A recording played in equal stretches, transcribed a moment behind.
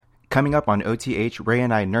Coming up on OTH, Ray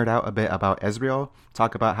and I nerd out a bit about Ezreal,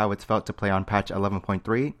 talk about how it's felt to play on patch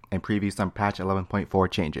 11.3, and preview some patch 11.4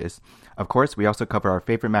 changes. Of course, we also cover our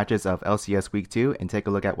favorite matches of LCS Week 2 and take a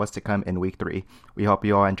look at what's to come in Week 3. We hope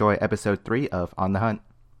you all enjoy Episode 3 of On the Hunt.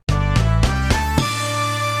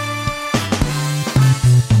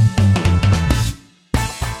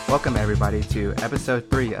 Welcome everybody to Episode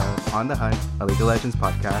 3 of On the Hunt, a League of Legends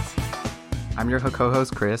podcast. I'm your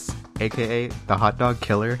co-host Chris, aka the Hot Dog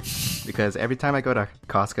Killer, because every time I go to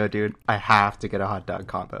Costco, dude, I have to get a hot dog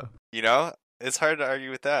combo. You know, it's hard to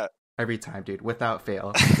argue with that. Every time, dude, without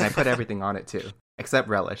fail. And I put everything on it too, except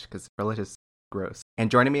relish, because relish is gross.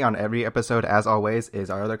 And joining me on every episode, as always, is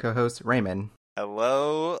our other co-host, Raymond.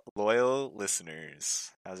 Hello, loyal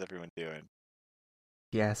listeners. How's everyone doing?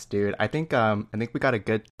 Yes, dude. I think we got a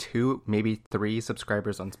good 2, maybe 3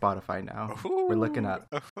 subscribers on Spotify now. Ooh. We're looking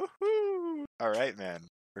up. All right, man.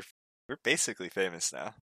 We're basically famous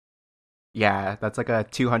now. Yeah, that's like a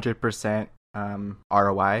 200%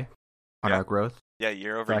 ROI on our growth. Yeah,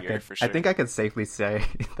 year over year for sure. I think I could safely say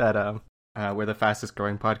that we're the fastest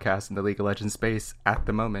growing podcast in the League of Legends space at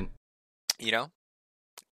the moment. You know,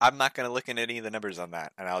 I'm not going to look at any of the numbers on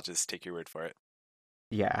that, and I'll just take your word for it.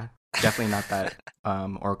 Yeah, definitely not that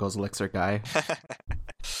Oracle's Elixir guy.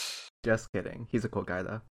 Just kidding. He's a cool guy,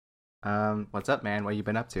 though. What's up, man? What you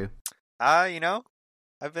been up to? You know,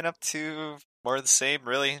 I've been up to more of the same,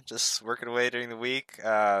 really. Just working away during the week.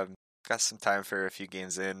 Got some time for a few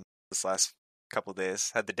games in this last couple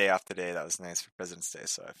days. Had the day off today. That was nice for President's Day,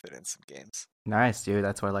 so I fit in some games. Nice, dude.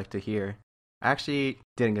 That's what I like to hear. I actually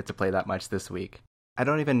didn't get to play that much this week. I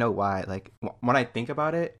don't even know why. Like, when I think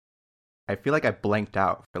about it, I feel like I blanked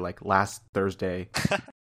out for like last Thursday,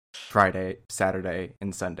 Friday, Saturday,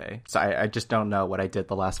 and Sunday. So I just don't know what I did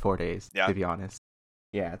the last 4 days, to be honest.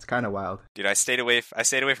 Yeah, it's kind of wild. Dude, I stayed away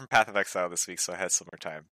from Path of Exile this week, so I had some more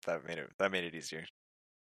time. That made it easier.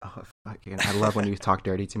 Oh, fucking! I love when you talk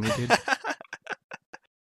dirty to me, dude. All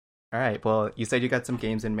right, well, you said you got some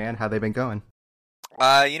games in, man. How they been going?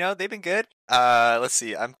 You know, they've been good. Let's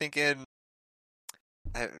see. I'm thinking,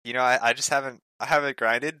 I just haven't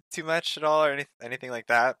grinded too much at all or anything like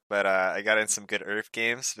that. But I got in some good Earth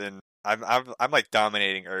games, and I'm like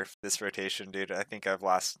dominating Earth this rotation, dude. I think I've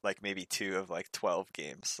lost like maybe 2 of like 12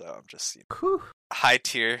 games, so I'm just high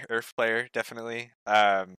tier Earth player, definitely.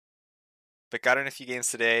 But got in a few games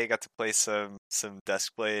today. Got to play some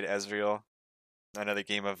Duskblade Ezreal, another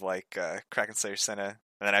game of like Kraken Slayer Senna,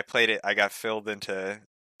 and then I played it. I got filled into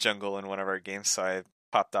jungle in one of our games, so I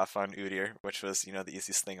popped off on Udyr, which was the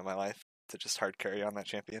easiest thing in my life to just hard carry on that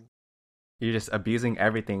champion. You're just abusing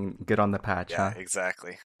everything good on the patch, huh? Yeah,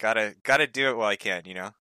 exactly. Gotta do it while I can,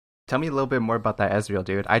 Tell me a little bit more about that Ezreal,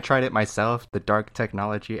 dude. I tried it myself, the Dark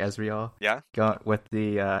Technology Ezreal. Yeah? Go with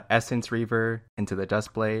the Essence Reaver into the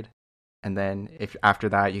Duskblade, and then if after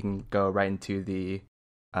that you can go right into the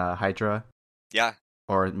Hydra. Yeah.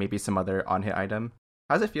 Or maybe some other on-hit item.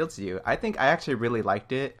 How's it feel to you? I think I actually really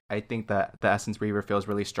liked it. I think that the Essence Reaver feels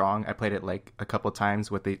really strong. I played it like a couple times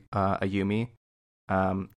with a Yuumi.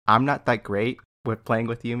 I'm not that great with playing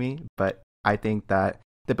with Yuumi, but I think that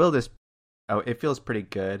the build it feels pretty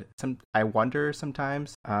good. I wonder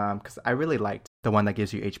sometimes, because I really liked the one that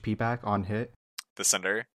gives you HP back on hit. The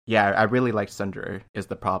Sunderer? Yeah, I really liked Sunderer is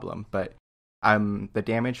the problem, but the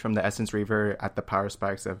damage from the Essence Reaver at the power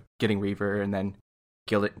spikes of getting Reaver and then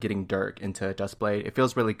getting Dirk into Duskblade, it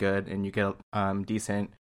feels really good, and you get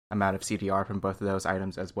decent amount of CDR from both of those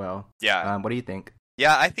items as well. Yeah. What do you think?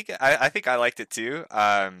 Yeah, I think I liked it too.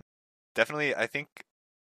 Definitely, I think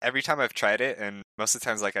every time I've tried it, and most of the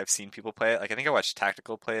times like I've seen people play it, like I think I watched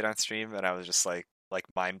Tactical play it on stream, and I was just like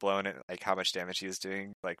mind blown at like how much damage he was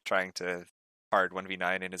doing, like trying to hard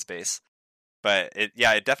 1v9 in his base. But it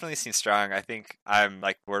definitely seems strong. I think I'm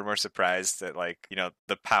like more surprised at like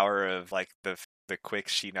the power of like the quick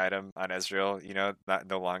Sheen item on Ezreal.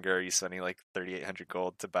 No longer are you spending like 3,800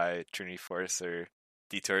 gold to buy Trinity Force or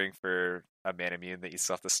detouring for a Manamune that you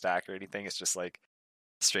still have to stack or anything. It's just like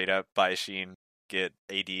straight up buy Sheen, get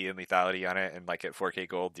AD and lethality on it, and like at 4k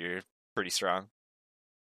gold you're pretty strong.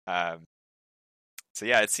 So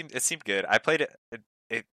yeah, it seemed good. I played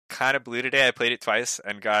it kind of blew today. I played it twice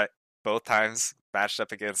and got both times matched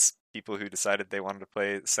up against people who decided they wanted to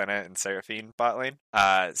play Senna and Seraphine bot lane.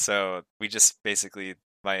 So we just basically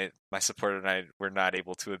my supporter and I were not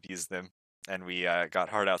able to abuse them, and we got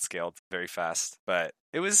hard outscaled very fast. But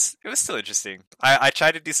it was still interesting. I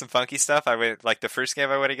tried to do some funky stuff. I went like the first game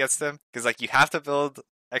I went against them, because like you have to build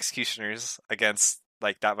executioners against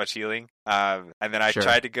like that much healing. And then I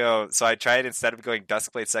tried to go, so I tried, instead of going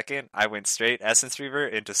Duskblade second, I went straight Essence Reaver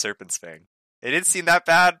into Serpent's Fang. It didn't seem that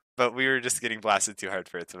bad, but we were just getting blasted too hard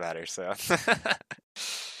for it to matter. So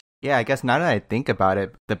Yeah, I guess now that I think about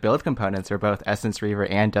it, the build components for both Essence Reaver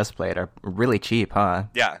and Duskblade are really cheap, huh?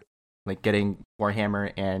 yeah, Like getting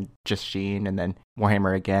Warhammer and just Sheen, and then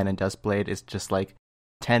Warhammer again and Duskblade is just like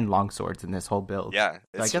 10 longswords in this whole build. yeah.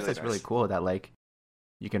 So I guess it's really cool that like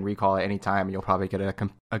you can recall at any time and you'll probably get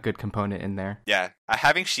a good component in there. Yeah,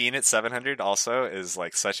 having Sheen at 700 also is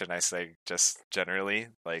like such a nice thing. Just generally,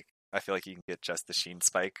 like I feel like you can get just the Sheen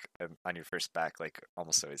spike on your first back, like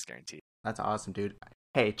almost always guaranteed. That's awesome, dude.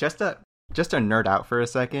 Hey, just to nerd out for a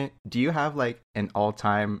second, do you have like an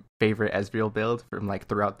all-time favorite Ezreal build from like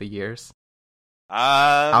throughout the years?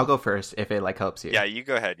 I'll go first if it like helps you. Yeah, you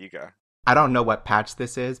go ahead. You go. I don't know what patch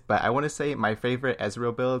this is, but I want to say my favorite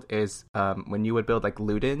Ezreal build is when you would build like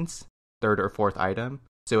Ludens, third or fourth item.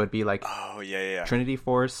 So it would be like Trinity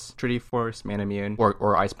Force, Mana Immune,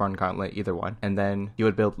 or Iceborne Gauntlet, either one. And then you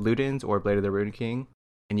would build Ludens or Blade of the Rune King,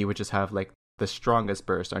 and you would just have like the strongest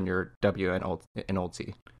burst on your W and ult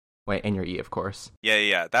C. Wait, and your E, of course.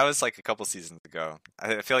 Yeah. That was like a couple seasons ago.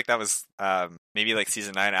 I feel like that was maybe like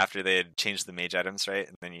season 9 after they had changed the mage items, right?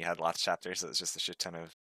 And then you had lots of chapters, so it was just a shit ton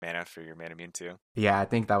of mana for your Mana Immune too. Yeah, I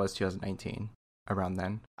think that was 2019. Around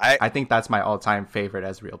then. I think that's my all-time favorite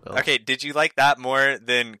Ezreal build. Okay, did you like that more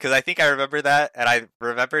than... Because I think I remember that, and I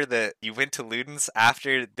remember that you went to Ludens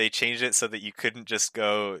after they changed it so that you couldn't just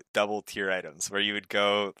go double tier items, where you would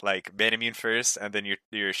go like Mana Immune first, and then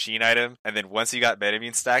your Sheen item, and then once you got Mana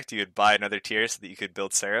Immune stacked, you would buy another tier so that you could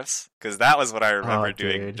build Seraphs. Because that was what I remember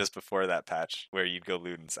doing just before that patch, where you'd go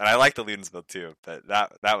Ludens. And I like the Ludens build too, but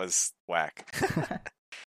that was whack.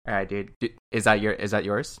 Alright, dude. Is that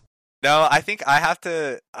yours? No, I think I have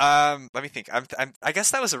to. Let me think. I guess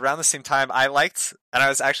that was around the same time I liked, and I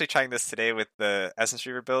was actually trying this today with the Essence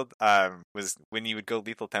Reaver build. Was when you would go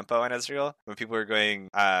lethal tempo on Ezreal when people were going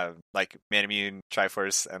like Mana Immune,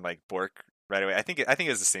 Triforce, and like Bork right away. I think it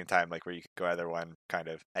was the same time, like where you could go either one kind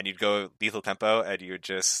of, and you'd go lethal tempo, and you would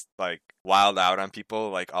just like wild out on people,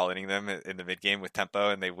 like all-inning them in the mid game with tempo,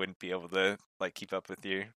 and they wouldn't be able to like keep up with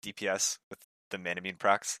your DPS with the Mana Immune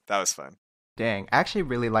procs. That was fun. Dang, I actually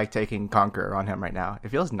really like taking Conqueror on him right now. It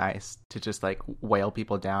feels nice to just like wail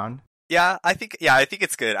people down. Yeah, I think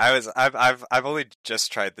it's good. I've only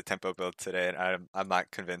just tried the tempo build today, and I'm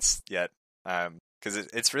not convinced yet. Because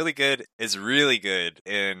it's really good. It's really good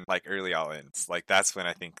in like early all-ins. Like that's when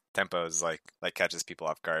I think tempo is like catches people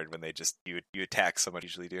off guard when they just you attack so much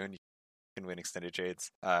usually do, and you can win extended trades.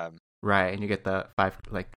 Right, and you get the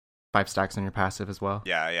five stacks on your passive as well.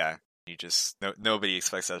 Yeah. You just nobody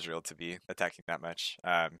expects Ezreal to be attacking that much.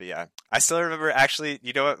 But yeah, I still remember actually.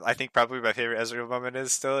 You know what? I think probably my favorite Ezreal moment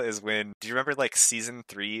is when. Do you remember like season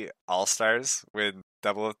 3 All Stars when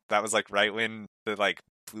that was like right when the like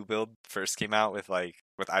blue build first came out with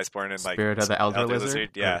Iceborne and like Spirit of the Elder Lizard?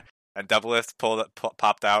 Yeah. Or... And Doublelift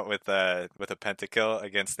popped out with a pentakill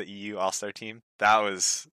against the EU All Star team. That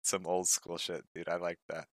was some old school shit, dude. I like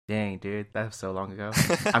that. Dang, dude, that was so long ago.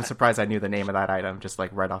 I'm surprised I knew the name of that item just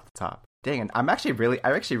like right off the top. Dang, and I actually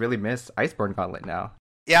really miss Iceborne Gauntlet now.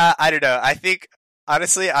 Yeah, I don't know. I think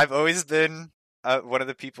honestly, I've always been one of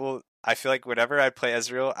the people. I feel like whenever I play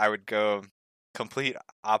Ezreal, I would go complete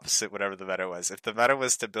opposite whatever the meta was. If the meta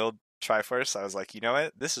was to build Triforce, I was like, you know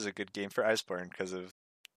what, this is a good game for Iceborne because of.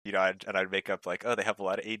 You know, I'd make up like, oh, they have a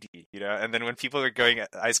lot of AD, you know. And then when people were going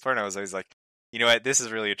at Iceborne, I was always like, you know what, this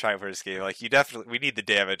is really a Triforce game. Like, we need the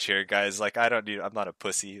damage here, guys. Like, I'm not a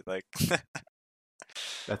pussy. Like,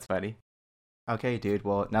 that's funny. Okay, dude.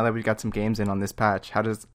 Well, now that we've got some games in on this patch, how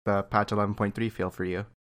does the patch 11.3 feel for you?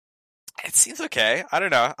 It seems okay. I don't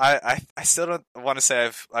know. I still don't want to say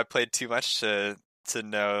I've played too much to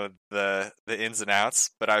know the ins and outs,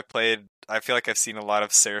 but I feel like I've seen a lot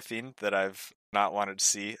of Seraphine that I've not wanted to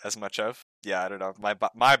see as much of. Yeah, I don't know.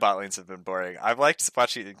 My bot lanes have been boring. I've liked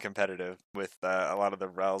watching it competitive with a lot of the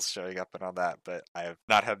Rels showing up and all that, but I have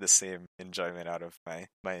not had the same enjoyment out of my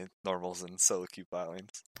normals and solo queue bot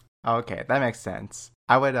lanes. Okay, that makes sense.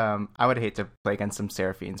 I would hate to play against some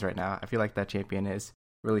Seraphines right now. I feel like that champion is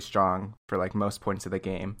really strong for like most points of the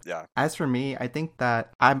game. Yeah. As for me, I think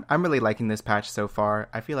that I'm really liking this patch so far.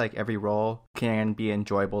 I feel like every role can be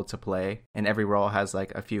enjoyable to play, and every role has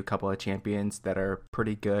like a couple of champions that are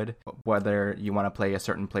pretty good, whether you want to play a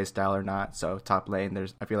certain play style or not. So top lane,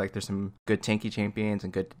 I feel like there's some good tanky champions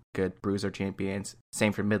and good bruiser champions.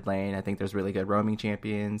 Same for mid lane. I think there's really good roaming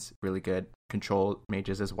champions, really good control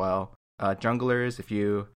mages as well. Junglers,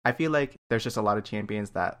 I feel like there's just a lot of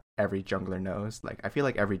champions that every jungler knows. Like, I feel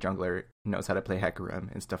like every jungler knows how to play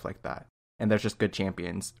Hecarim and stuff like that. and there's just good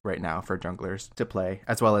champions right now for junglers to play,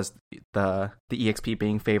 as well as the EXP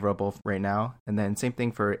being favorable right now. And then same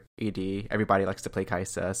thing for AD. Everybody likes to play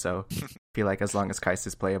Kai'Sa, so I feel like as long as Kai'Sa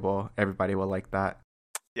is playable, everybody will like that.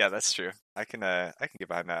 Yeah, that's true. I can get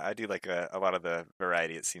behind that. I do like a lot of the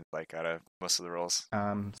variety, it seems like, out of most of the roles.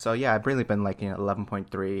 So yeah, I've really been liking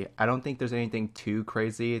 11.3. I don't think there's anything too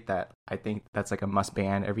crazy that I think that's like a must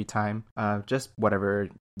ban every time. Just whatever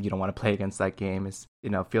you don't want to play against that game is,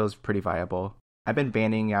 feels pretty viable. I've been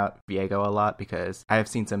banning out Viego a lot because I have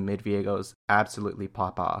seen some mid Viegos absolutely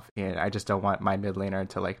pop off, and I just don't want my mid laner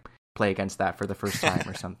to like play against that for the first time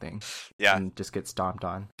or something. Yeah, and just get stomped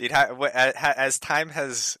on. Dude, as time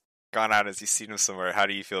has gone out, as you've seen him somewhere, how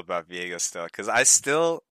do you feel about Viego still? Because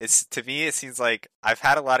to me, it seems like I've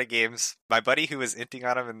had a lot of games. My buddy who was inting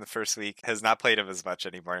on him in the first week has not played him as much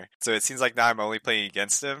anymore. So it seems like now I'm only playing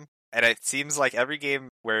against him. And it seems like every game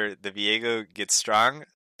where the Viego gets strong,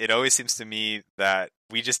 it always seems to me that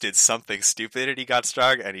we just did something stupid and he got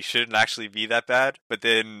strong and he shouldn't actually be that bad. But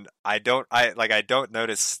then I don't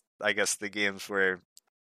notice, I guess, the games where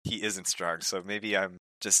he isn't strong. So maybe I'm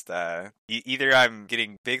just either I'm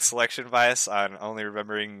getting big selection bias on only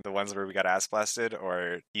remembering the ones where we got ass blasted,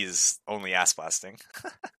 or he's only ass blasting.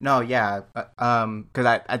 No, yeah, because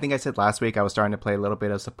I think I said last week I was starting to play a little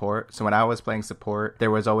bit of support. So when I was playing support,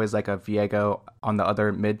 there was always like a Viego on the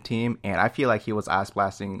other mid team, and I feel like he was ass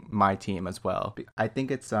blasting my team as well. I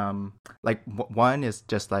think it's like one is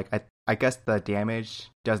just like I guess the damage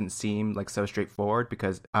doesn't seem like so straightforward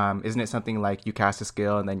because isn't it something like you cast a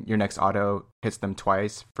skill and then your next auto hits them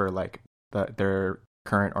twice for like their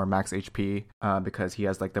current or max HP because he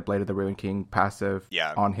has like the Blade of the Ruined King passive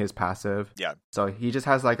on his passive. Yeah. So he just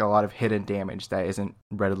has like a lot of hidden damage that isn't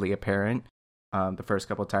readily apparent the first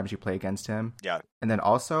couple of times you play against him. Yeah. And then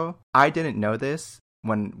also, I didn't know this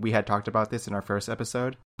when we had talked about this in our first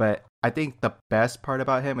episode, but I think the best part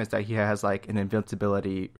about him is that he has like an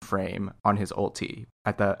invincibility frame on his ulti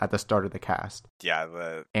at the start of the cast.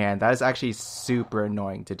 Yeah, and that is actually super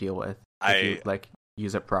annoying to deal with if you like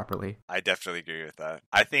use it properly. I definitely agree with that.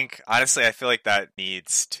 I think honestly, I feel like that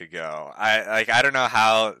needs to go. I don't know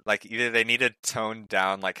how, like, either they need to tone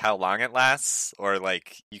down like how long it lasts, or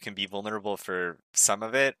like you can be vulnerable for some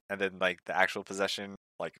of it and then like the actual possession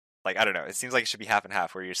like I don't know. It seems like it should be half and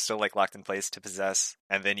half, where you're still like locked in place to possess,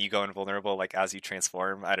 and then you go invulnerable like as you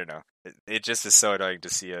transform. I don't know. It just is so annoying to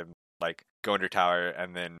see him like go under tower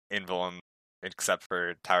and then invuln, except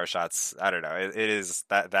for tower shots. I don't know. It is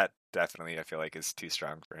that definitely I feel like is too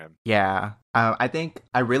strong for him. Yeah, I think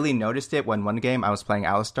I really noticed it when one game I was playing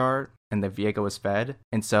Alistar and the Viego was fed,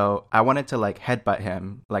 and so I wanted to like headbutt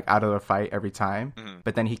him like out of the fight every time,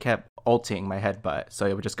 but then he kept ulting my headbutt, so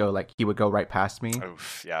it would just go like he would go right past me.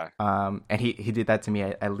 Oof, yeah. And he did that to me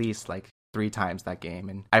at least like 3 times that game,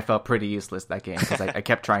 and I felt pretty useless that game because I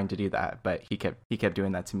kept trying to do that, but he kept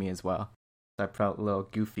doing that to me as well. So I felt a little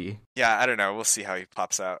goofy. Yeah, I don't know. We'll see how he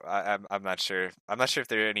pops out. I'm not sure. I'm not sure if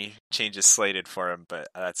there are any changes slated for him, but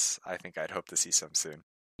I think I'd hope to see some soon.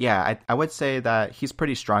 Yeah, I would say that he's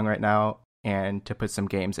pretty strong right now, and to put some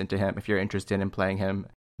games into him if you're interested in playing him.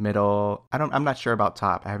 Middle, I'm not sure about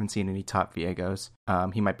top. I haven't seen any top Viegos.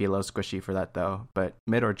 He might be a little squishy for that though. But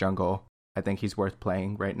mid or jungle, I think he's worth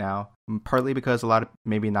playing right now. Partly because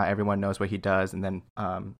maybe not everyone knows what he does, and then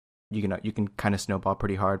you can kind of snowball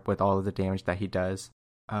pretty hard with all of the damage that he does.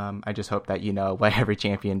 I just hope that you know what every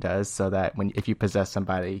champion does, so that if you possess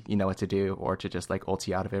somebody, you know what to do, or to just like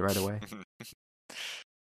ulti out of it right away.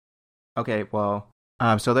 Okay, well,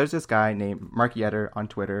 so there's this guy named Mark Yetter on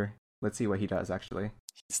Twitter. Let's see what he does actually.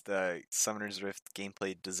 He's the Summoner's Rift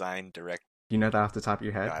gameplay design director. You know that off the top of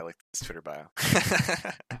your head? No, I looked at his Twitter bio.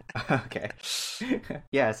 Okay.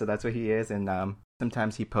 Yeah, so that's what he is, and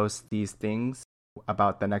sometimes he posts these things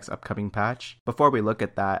about the next upcoming patch. Before we look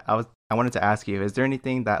at that, I wanted to ask you, is there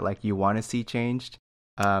anything that like you want to see changed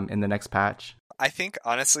in the next patch? I think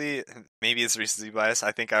honestly, maybe it's recency bias.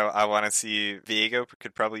 I think I want to see Viego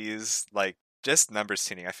could probably use like just numbers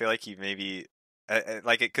tuning. I feel like he maybe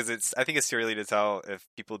like it because I think it's too early to tell if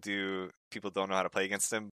people don't know how to play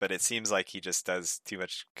against him, but it seems like he just does too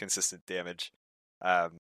much consistent damage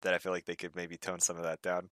that I feel like they could maybe tone some of that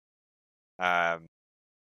down.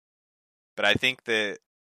 But I think that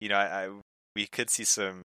we could see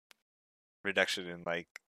some reduction in like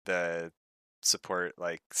the support,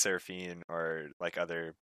 like Seraphine or like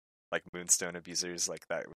other like Moonstone abusers. Like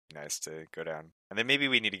that would be nice to go down, and then maybe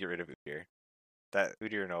we need to get rid of Udyr. That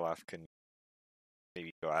Udyr and Olaf can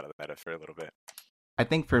maybe go out of the meta for a little bit. I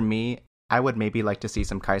think for me, I would maybe like to see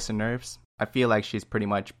some Kai'Sa nerfs. I feel like she's pretty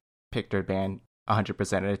much picked her ban 100%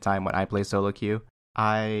 of the time when I play solo queue.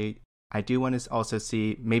 I I do want to also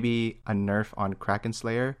see maybe a nerf on Kraken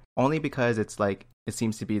Slayer, only because it's like it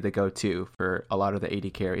seems to be the go-to for a lot of the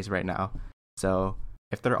AD carries right now. So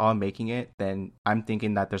if they're all making it, then I'm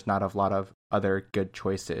thinking that there's not a lot of other good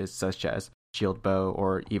choices, such as Shield Bow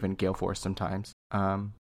or even Gale Force sometimes.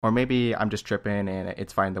 Or maybe I'm just tripping and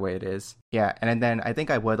it's fine the way it is. Yeah, and then I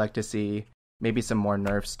think I would like to see maybe some more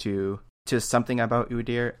nerfs to something about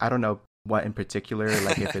Udyr. I don't know what in particular,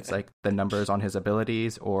 like if it's like the numbers on his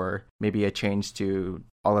abilities, or maybe a change to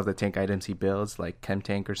all of the tank items he builds, like Chem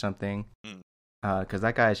Tank or something. Because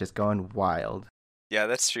that guy is just going wild. Yeah,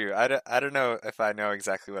 that's true. I don't know if I know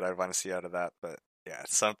exactly what I'd want to see out of that, but yeah,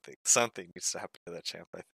 something needs to happen to that champ,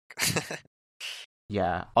 I think.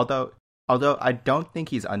 Yeah, although I don't think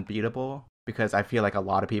he's unbeatable, because I feel like a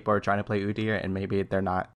lot of people are trying to play Udyr, and maybe they're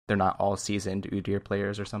not all seasoned Udyr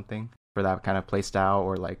players or something for that kind of play style,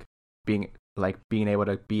 or like being able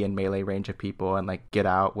to be in melee range of people and like get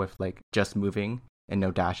out with like just moving and no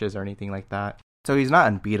dashes or anything like that. So he's not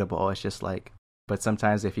unbeatable. It's just like, but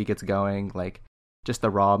sometimes if he gets going, like just the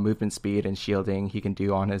raw movement speed and shielding he can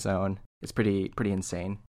do on his own, it's pretty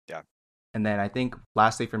insane. Yeah. And then I think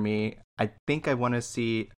lastly for me, I think I want to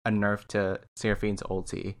see a nerf to Seraphine's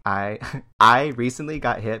ulti. I recently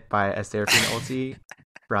got hit by a Seraphine ulti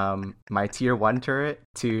from my tier 1 turret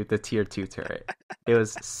to the tier 2 turret. It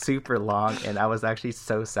was super long, and I was actually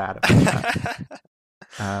so sad about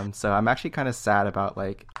that. So I'm actually kind of sad about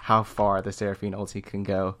like how far the Seraphine ulti can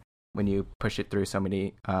go when you push it through so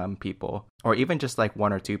many people, or even just like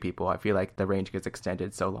 1 or 2 people. I feel like the range gets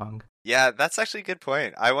extended so long. Yeah, that's actually a good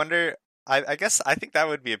point. I wonder, I guess I think that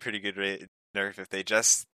would be a pretty good nerf if they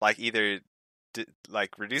just like either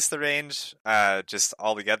like reduce the range just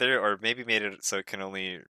altogether, or maybe made it so it can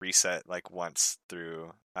only reset like once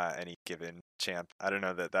through any given champ. I don't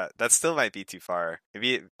know, that still might be too far.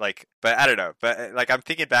 Maybe like, but I don't know. But like I'm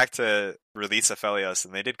thinking back to Release Aphelios,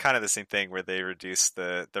 and they did kind of the same thing where they reduced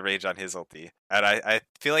the range on his ulti. And I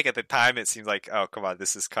feel like at the time it seemed like, oh come on,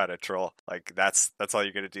 this is kind of troll. Like that's all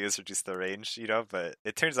you're gonna do is reduce the range, you know? But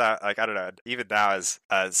it turns out, like I don't know, even now as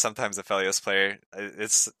sometimes a Aphelios player,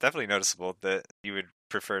 it's definitely noticeable that you would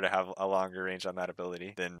prefer to have a longer range on that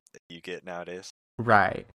ability than you get nowadays.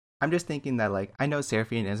 Right. I'm just thinking that, like, I know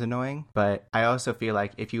Seraphine is annoying, but I also feel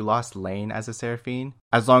like if you lost lane as a Seraphine,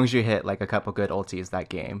 as long as you hit, like, a couple good ultis that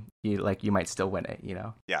game, you might still win it, you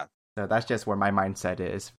know? Yeah. So that's just where my mindset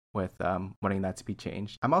is with wanting that to be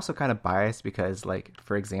changed. I'm also kind of biased because, like,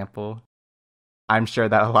 for example, I'm sure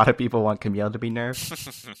that a lot of people want Camille to be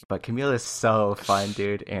nerfed, but Camille is so fun,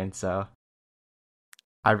 dude, and so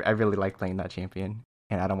I really like playing that champion,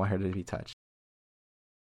 and I don't want her to be touched.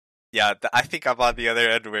 Yeah, I think I'm on the other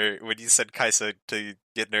end where when you said Kai'Sa to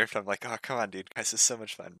get nerfed, I'm like, oh, come on, dude. Kai'Sa's so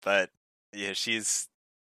much fun. But yeah, she's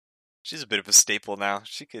a bit of a staple now.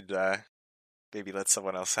 She could maybe let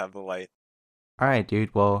someone else have the light. All right,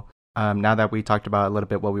 dude. Well, now that we talked about a little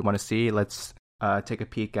bit what we want to see, let's take a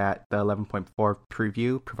peek at the 11.4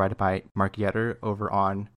 preview provided by Mark Yetter over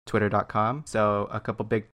on Twitter.com. So a couple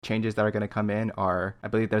big changes that are going to come in are, I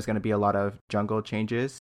believe there's going to be a lot of jungle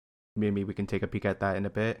changes. Maybe we can take a peek at that in a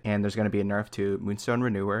bit. And there's going to be a nerf to Moonstone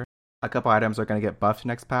Renewer. A couple items are going to get buffed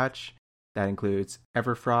next patch. That includes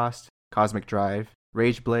Everfrost, Cosmic Drive,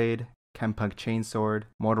 Rage Blade, Chempunk Chainsword,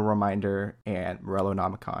 Mortal Reminder, and Morello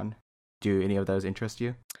Nomicon. Do any of those interest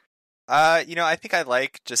you? I think I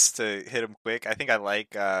like, just to hit them quick, I think I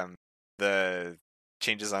like the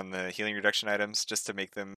changes on the healing reduction items just to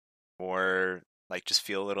make them more, like, just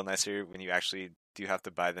feel a little nicer when you actually do have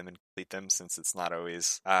to buy them and complete them, since it's not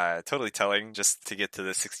always totally telling just to get to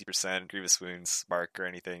the 60% Grievous Wounds mark or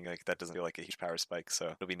anything. Like, that doesn't feel like a huge power spike, so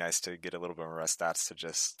it'll be nice to get a little bit more rest stats to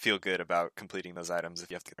just feel good about completing those items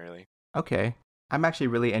if you have to get early. Okay. I'm actually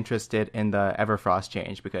really interested in the Everfrost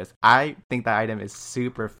change because I think that item is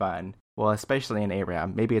super fun. Well, especially in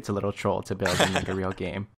ARAM. Maybe it's a little troll to build and make a real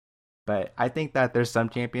game. But I think that there's some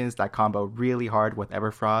champions that combo really hard with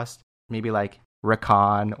Everfrost. Maybe like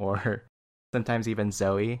Rakan or sometimes even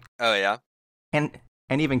Zoe. Oh, yeah? And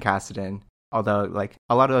even Kassadin. Although, like,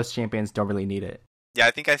 a lot of those champions don't really need it. Yeah,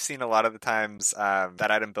 I think I've seen a lot of the times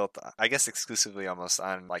that item built, I guess, exclusively almost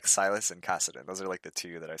on like Sylas and Kassadin. Those are like the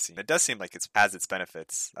two that I've seen. It does seem like it has its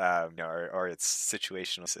benefits, or its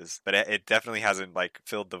situational, but it definitely hasn't like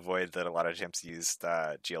filled the void that a lot of champs used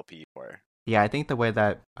GLP for. Yeah, I think the way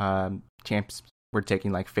that champs were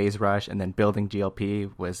taking like Phase Rush and then building GLP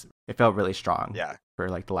it felt really strong. Yeah. For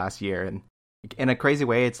like the last year, and in a crazy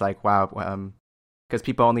way, it's like wow. Because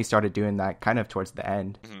people only started doing that kind of towards the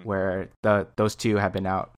end, where those two have been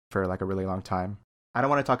out for like a really long time. I don't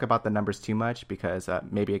want to talk about the numbers too much because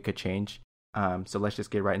maybe it could change. So let's just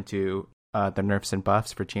get right into the nerfs and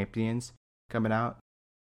buffs for champions coming out.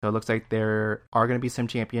 So it looks like there are going to be some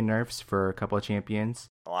champion nerfs for a couple of champions.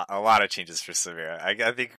 A lot of changes for Samira.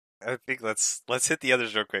 I think let's hit the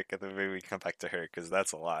others real quick, and then maybe we come back to her because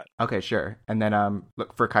that's a lot. Okay, sure. And then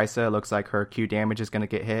look for Kaisa. It looks like her Q damage is going to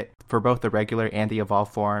get hit for both the regular and the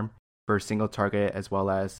evolved form for single target, as well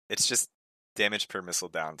as it's just damage per missile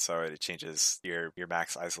down, so it changes your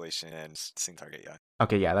max isolation and single target. Yeah.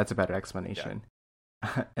 Okay, yeah, that's a better explanation.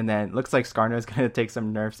 Yeah. And then looks like Skarner is going to take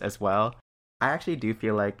some nerfs as well. I actually do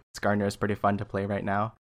feel like Skarner is pretty fun to play right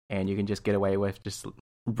now, and you can just get away with just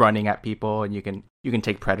running at people, and you can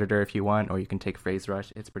take Predator if you want, or you can take Phase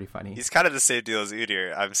Rush. It's pretty funny. He's kind of the same deal as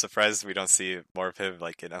Udyr. I'm surprised we don't see more of him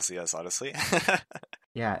like in LCS, honestly.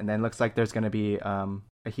 Yeah, and then looks like there's going to be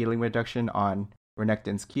a healing reduction on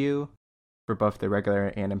Renekton's Q for both the regular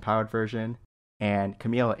and empowered version, and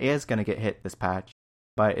Camille is going to get hit this patch,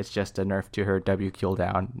 but it's just a nerf to her W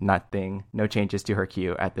cooldown, no changes to her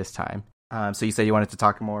Q at this time. So you said you wanted to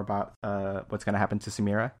talk more about what's going to happen to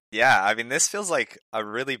Samira? Yeah, I mean, this feels like a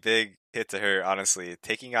really big hit to her, honestly.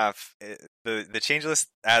 Taking off the change list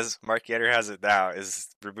as Mark Yetter has it now is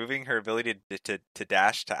removing her ability to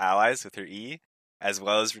dash to allies with her E, as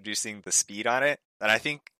well as reducing the speed on it. And I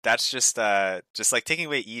think that's just like taking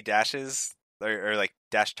away E dashes or like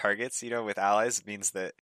dash targets, with allies means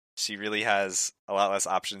that she really has a lot less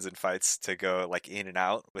options in fights to go like in and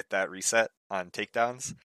out with that reset on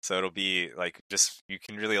takedowns. So it'll be like just you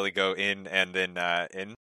can really only go in and then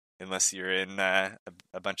in unless you're in a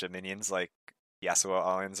bunch of minions like Yasuo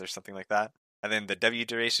all-ins or something like that. And then the W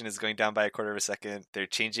duration is going down by a quarter of a second. They're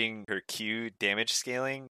changing her Q damage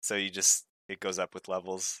scaling, so it goes up with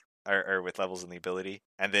levels or with levels in the ability.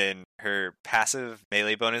 And then her passive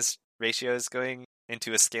melee bonus ratio is going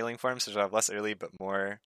into a scaling form, so she'll have less early but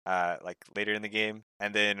more like later in the game.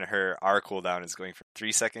 And then her R cooldown is going from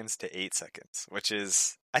 3 seconds to 8 seconds, which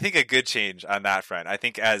is I think a good change on that front. I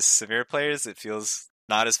think as Samira players, it feels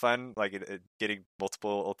not as fun. Like getting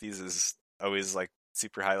multiple ultis is always like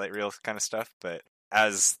super highlight reel kind of stuff. But I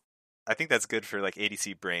think that's good for like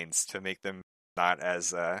ADC brains to make them not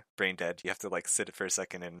as brain dead. You have to like sit for a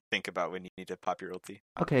second and think about when you need to pop your ulti.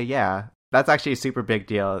 Okay, yeah, that's actually a super big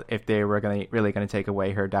deal if they were really going to take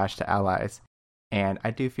away her dash to allies. And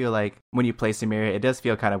I do feel like when you play Samira, it does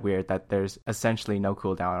feel kind of weird that there's essentially no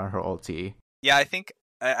cooldown on her ulti. Yeah, I think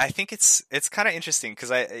it's kind of interesting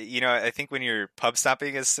because I think when you're pub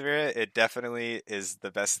stopping as Samira, it definitely is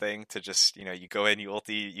the best thing to just you go in, you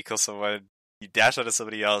ulti, you kill someone, you dash onto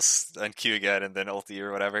somebody else, and Q again, and then ulti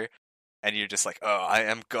or whatever, and you're just like, oh, I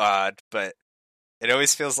am God. But it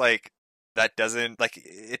always feels like that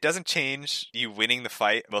it doesn't change you winning the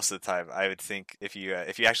fight most of the time. I would think if you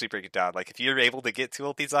actually break it down, like if you're able to get 2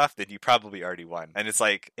 ultis off, then you probably already won. And it's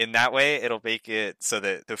like in that way, it'll make it so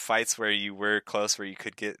that the fights where you were close, where you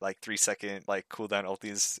could get like 3-second like cooldown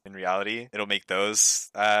ultis in reality, it'll make those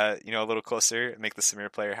a little closer. Make the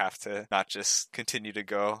Samira player have to not just continue to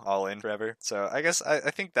go all in forever. So I guess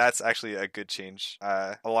I think that's actually a good change.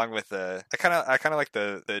 Along with I kind of like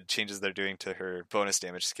the changes they're doing to her bonus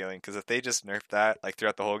damage scaling, because if they just nerf that like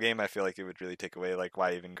throughout the whole game, I feel like it would really take away like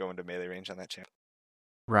why even go into melee range on that champ.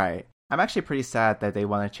 Right. I'm actually pretty sad that they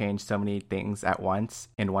want to change so many things at once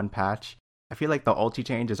in one patch. I feel like the ulti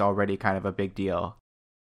change is already kind of a big deal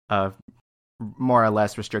of more or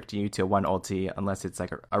less restricting you to one ulti unless it's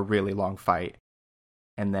like a really long fight.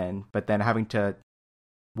 But then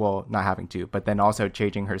also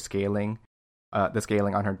changing her scaling, the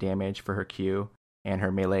scaling on her damage for her Q and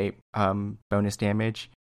her melee bonus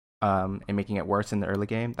damage, and making it worse in the early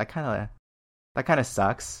game. That kind of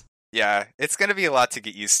sucks. Yeah, it's going to be a lot to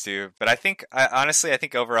get used to, but I think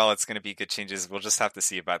overall it's going to be good changes. We'll just have to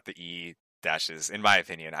see about the E dashes, in my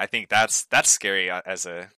opinion. I think that's scary as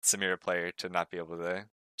a Samira player to not be able to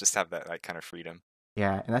just have that like kind of freedom.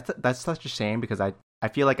 Yeah, and that's such a shame because I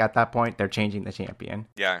feel like at that point they're changing the champion.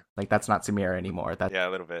 Yeah, like that's not Samira anymore. Yeah, a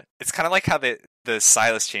little bit. It's kind of like how the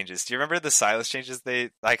Sylas changes. Do you remember the Sylas changes?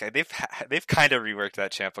 They've kind of reworked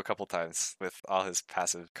that champ a couple times with all his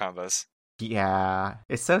passive combos. Yeah,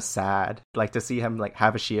 it's so sad. Like to see him like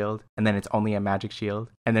have a shield and then it's only a magic shield,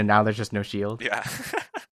 and then now there's just no shield. Yeah.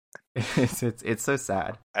 it's so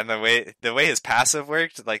sad. And the way his passive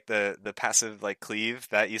worked, like the passive like cleave,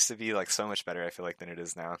 that used to be like so much better, I feel like, than it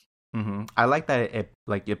is now. Mm-hmm. I like that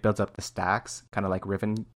it builds up the stacks, kind of like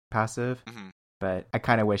Riven passive. Mm-hmm. But I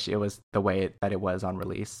kind of wish it was the way that it was on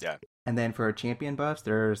release. Yeah. And then for champion buffs,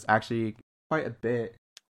 there's actually quite a bit.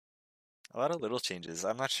 A lot of little changes.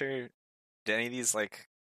 I'm not sure. Did any of these like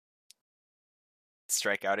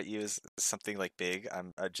strike out at you as something like big?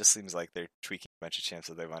 It just seems like they're tweaking a bunch of champs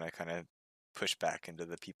that they want to kind of push back into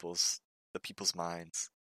the people's the people's minds.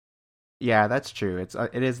 Yeah, that's true.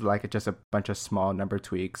 It is like just a bunch of small number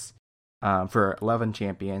tweaks for 11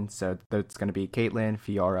 champions. So that's going to be Caitlyn,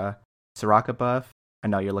 Fiora, Soraka buff. I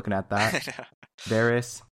know you're looking at that.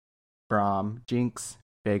 Varus, Braum, Jinx,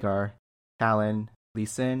 Veigar, Talon, Lee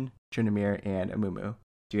Sin, Trunamir, and Amumu.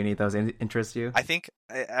 Do any of those interest you?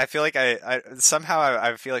 I feel like I somehow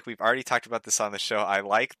I feel like we've already talked about this on the show. I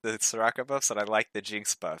like the Soraka buffs and I like the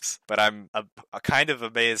Jinx buffs, but I'm kind of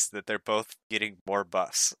amazed that they're both getting more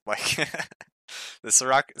buffs. Like the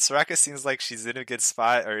Soraka seems like she's in a good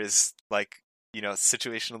spot or is like, you know,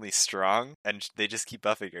 situationally strong, and they just keep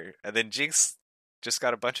buffing her. And then Jinx just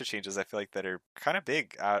got a bunch of changes I feel like that are kind of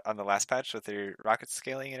big on the last patch with their rocket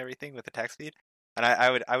scaling and everything with attack speed. And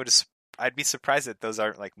I'd be surprised that those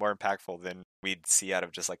aren't like more impactful than we'd see out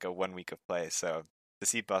of just like a 1 week of play. So to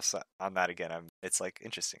see buffs on that again, it's like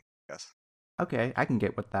interesting, I guess. Okay, I can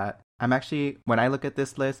get with that. When I look at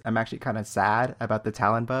this list, I'm actually kind of sad about the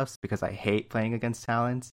Talon buffs because I hate playing against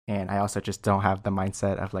Talons, and I also just don't have the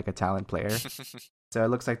mindset of like a Talon player. So it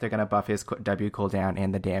looks like they're gonna buff his W cooldown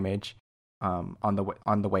and the damage on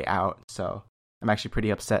the way out. So I'm actually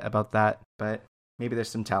pretty upset about that, but maybe there's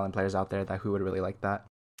some Talon players out there who would really like that.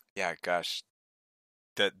 Yeah, gosh,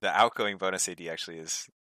 the outgoing bonus AD actually is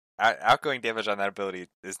outgoing damage on that ability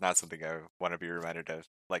is not something I want to be reminded of.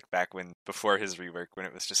 Like back before his rework, when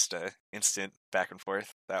it was just a instant back and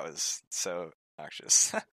forth, that was so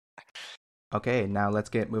obnoxious. Okay, now let's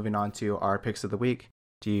get moving on to our picks of the week.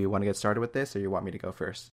 Do you want to get started with this, or you want me to go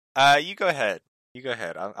first? You go ahead.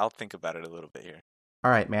 I'll think about it a little bit here.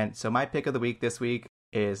 All right, man. So my pick of the week this week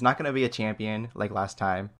is not going to be a champion like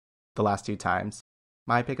the last two times.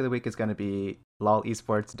 My pick of the week is going to be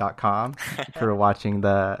lolesports.com for watching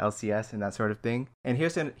the LCS and that sort of thing. And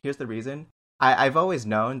here's the reason. I've always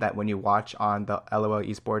known that when you watch on the LOL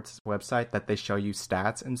Esports website that they show you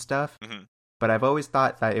stats and stuff. Mm-hmm. But I've always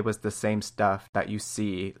thought that it was the same stuff that you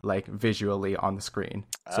see like visually on the screen.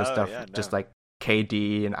 So just like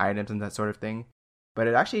KD and items and that sort of thing. But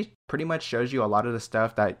it actually pretty much shows you a lot of the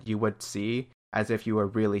stuff that you would see as if you were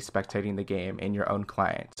really spectating the game in your own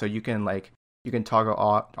client. So you can toggle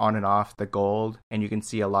on and off the gold, and you can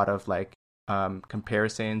see a lot of like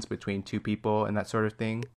comparisons between two people and that sort of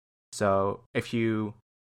thing. So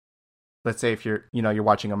let's say if you're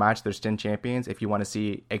watching a match, there's 10 champions. If you want to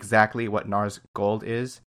see exactly what Gnar's gold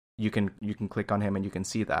is, you can click on him and you can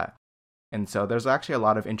see that. And so there's actually a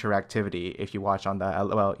lot of interactivity if you watch on the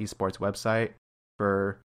LOL Esports website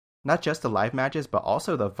for not just the live matches, but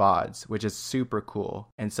also the VODs, which is super cool.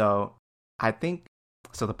 And so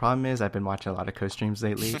the problem is I've been watching a lot of co-streams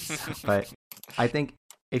lately, but I think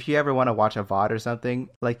if you ever want to watch a VOD or something,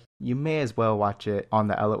 like you may as well watch it on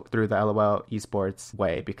through the LOL Esports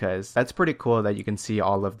way, because that's pretty cool that you can see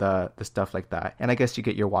all of the stuff like that. And I guess you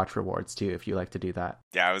get your watch rewards too if you like to do that.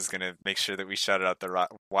 Yeah, I was gonna make sure that we shouted out the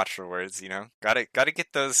watch rewards. You know, gotta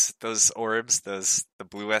get those orbs, the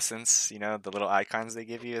blue essence. You know, the little icons they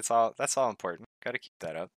give you. That's all important. Gotta keep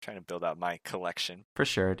that up. Trying to build out my collection. For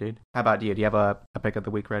sure, dude. How about you? Do you have a pick of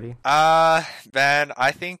the week ready? Man,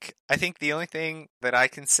 I think the only thing that I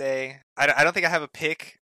can say, I don't think I have a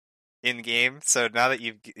pick in game. So now that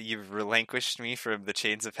you've relinquished me from the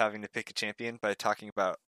chains of having to pick a champion by talking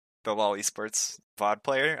about the LoL Esports VOD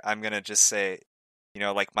player, I'm gonna just say, you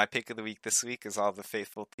know, like my pick of the week this week is all the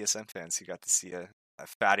faithful TSM fans who got to see a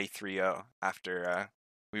fatty 3-0 after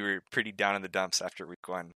we were pretty down in the dumps after week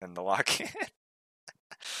 1 and the lock-in.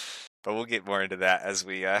 But we'll get more into that as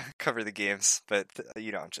we cover the games. But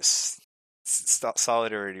you know, just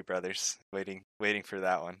solidarity, brothers. Waiting for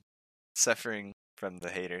that one. Suffering from the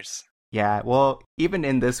haters. Yeah, well, even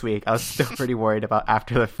in this week, I was still pretty worried about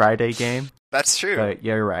after the Friday game. That's true. But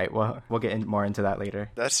you're right. Well, we'll get more into that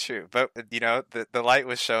later. That's true. But you know, the light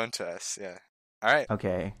was shown to us. Yeah. All right.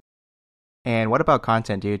 Okay. And what about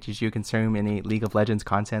content, dude? Did you consume any League of Legends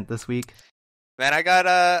content this week? Man, I got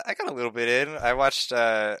a little bit in. I watched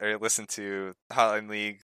or listened to Hotline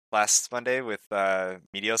League last Monday with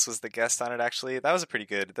Meteos was the guest on it. Actually, that was a pretty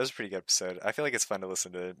good episode. I feel like it's fun to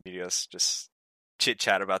listen to Meteos just chit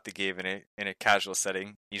chat about the game in a casual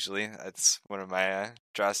setting. Usually, it's one of my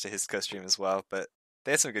draws to his co-stream as well. But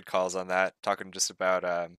they had some good calls on that, talking just about.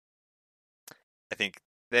 I think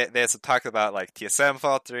they had some talk about like TSM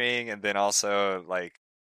faltering, and then also like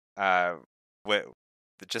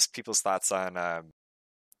just people's thoughts on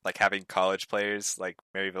like having college players like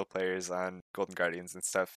Maryville players on Golden Guardians and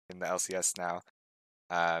stuff in the LCS now.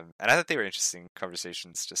 And I thought they were interesting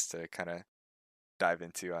conversations just to kind of dive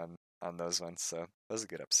into on those ones. So that was a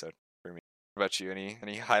good episode for me. What about you?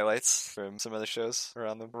 Any highlights from some other shows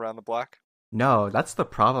around the block? No, that's the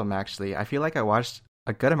problem actually. I feel like I watched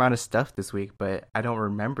a good amount of stuff this week, but I don't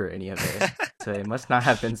remember any of it. So it must not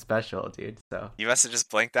have been special, dude. So You must have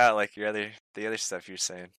just blanked out like the other stuff you're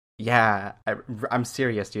saying. yeah, I'm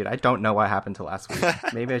serious, dude. I don't know what happened to last week.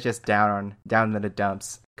 Maybe I was just down in the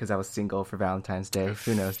dumps because I was single for Valentine's Day.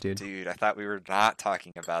 Who knows, dude? Dude, I thought we were not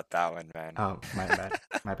talking about that one, man. Oh, my bad.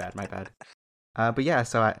 My bad. But yeah,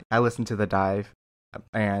 so I listened to the dive,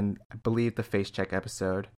 and I believe the face check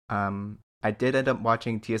episode. I did end up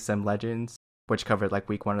watching TSM Legends, which covered like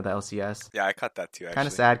week 1 of the LCS. Yeah, I caught that too, actually. Kind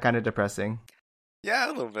of sad, kind of depressing. Yeah,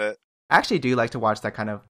 a little bit. I actually do like to watch that kind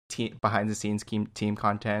of behind the scenes team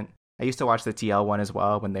content. I used to watch the TL one as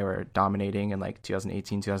well when they were dominating in like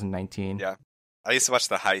 2018, 2019. Yeah. I used to watch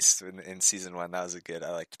the heist in season 1. That was a good.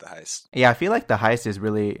 I liked the heist. Yeah, I feel like the heist is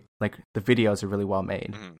really like the videos are really well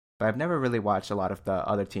made. Mm-hmm. But I've never really watched a lot of the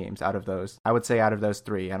other teams out of those. I would say out of those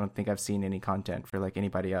 3, I don't think I've seen any content for like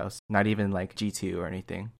anybody else. Not even like G2 or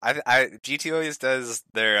anything. G2 always does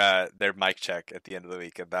their mic check at the end of the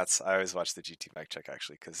week, and I always watch the G2 mic check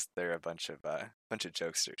actually because they're a bunch of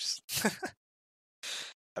jokesters.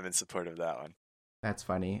 I'm in support of that one. That's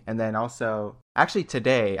funny. And then also, actually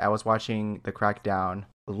today I was watching the Crackdown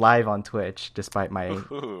live on Twitch, despite my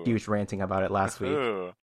huge ranting about it last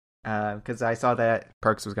week. Because I saw that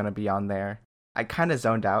Perks was going to be on there. I kind of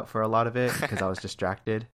zoned out for a lot of it because I was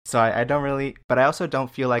distracted. So I don't really, but I also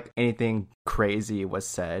don't feel like anything crazy was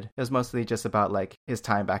said. It was mostly just about like his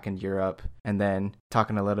time back in Europe and then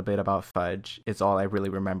talking a little bit about Fudge. It's all I really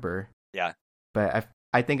remember. Yeah. But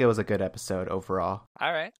I think it was a good episode overall.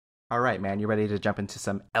 All right, man. You ready to jump into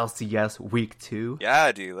some LCS week 2?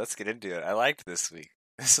 Yeah, dude. Let's get into it. I liked this week.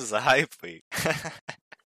 This was a hype week.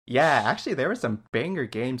 Yeah, actually, there were some banger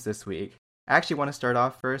games this week. I actually want to start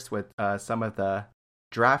off first with some of the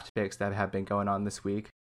draft picks that have been going on this week.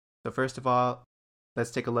 So first of all,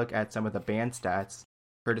 let's take a look at some of the ban stats,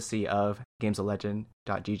 courtesy of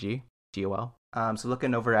gamesoflegend.gg, GOL. So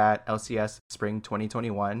looking over at LCS Spring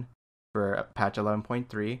 2021 for patch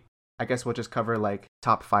 11.3, I guess we'll just cover like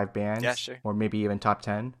top 5 bans, yeah, sure. Or maybe even top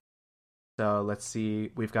 10. So let's see,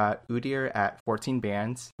 we've got Udyr at 14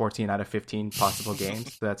 bans, 14 out of 15 possible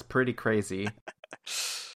games. So that's pretty crazy.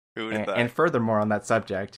 And furthermore on that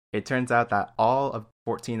subject, it turns out that all of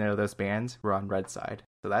 14 of those bans were on red side.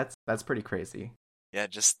 So that's pretty crazy. Yeah,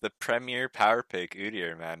 just the premier power pick,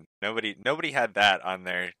 Udyr, man. Nobody had that on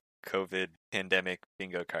their COVID pandemic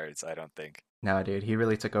bingo cards, I don't think. No, dude, he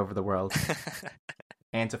really took over the world.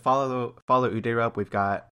 And to follow Udyr up, we've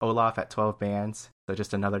got Olaf at 12 bans, so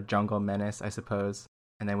just another jungle menace, I suppose.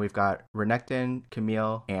 And then we've got Renekton,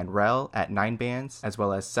 Camille, and Rel at 9 bans, as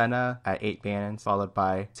well as Senna at 8 bans, followed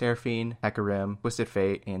by Seraphine, Hecarim, Twisted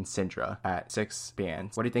Fate, and Syndra at 6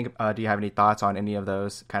 bans. What do you think? Do you have any thoughts on any of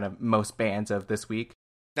those kind of most bans of this week?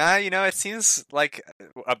 Nah, it seems like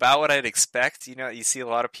about what I'd expect. You see a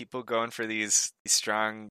lot of people going for these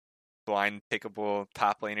strong blind pickable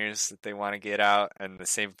top laners that they want to get out, and the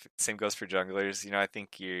same goes for junglers. I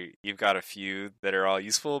think you've got a few that are all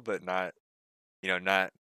useful, but not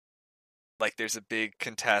like there's a big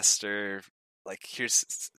contest or like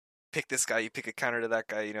here's pick this guy, you pick a counter to that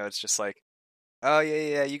guy. It's just like, oh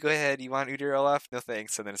yeah, you go ahead. You want Udyr Olaf? No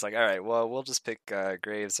thanks. And then it's like, all right, well we'll just pick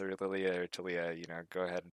Graves or Lilia or Talia. Go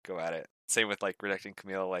ahead and go at it. Same with like Renekton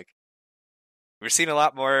Camille. Like we're seeing a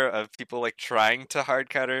lot more of people like trying to hard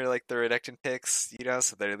counter like the Renekton picks,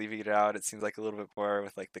 so they're leaving it out. It seems like a little bit more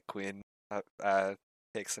with like the Quinn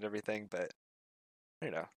picks and everything, but I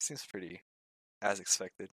don't know. It seems pretty as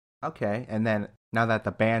expected. Okay, and then now that the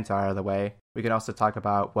bans are out of the way, we can also talk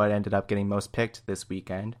about what ended up getting most picked this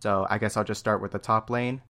weekend. So I guess I'll just start with the top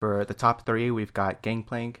lane. For the top 3, we've got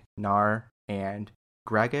Gangplank, Gnar, and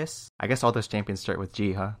Gragas. I guess all those champions start with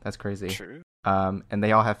G, huh? That's crazy. True. And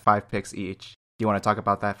they all have 5 picks each. Do you want to talk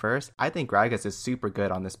about that first? I think Gragas is super good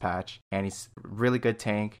on this patch, and he's really good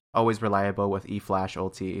tank, always reliable with E-Flash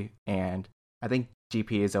ulti, and I think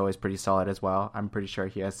GP is always pretty solid as well. I'm pretty sure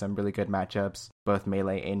he has some really good matchups, both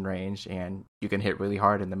melee and range, and you can hit really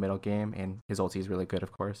hard in the middle game, and his ulti is really good,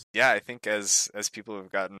 of course. Yeah, I think as people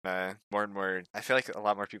have gotten more and more, I feel like a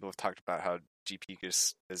lot more people have talked about how GP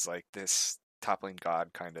is like this top lane god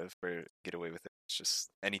kind of, where get away with it. It's just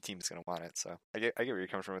any team is going to want it. So I get where you're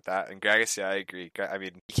coming from with that. And Gragas, yeah, I agree. I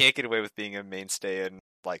mean, you can't get away with being a mainstay in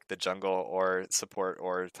like the jungle or support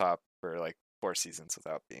or top for like 4 seasons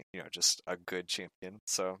without being, just a good champion.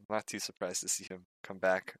 So I'm not too surprised to see him come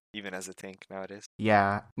back even as a tank nowadays.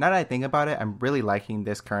 Yeah, now that I think about it, I'm really liking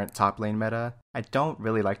this current top lane meta. I don't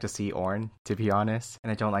really like to see Ornn, to be honest,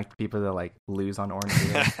 and I don't like people to like lose on Ornn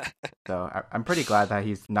either. So I'm pretty glad that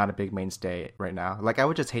he's not a big mainstay right now. Like I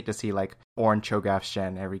would just hate to see like Ornn Cho'Gath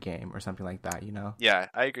Shen every game or something like that, you know? Yeah,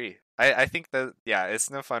 I agree. I think that, yeah, it's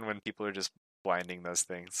no fun when people are just blinding those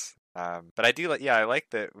things. But I do like, yeah, I like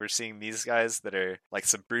that we're seeing these guys that are like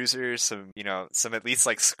some bruisers, some at least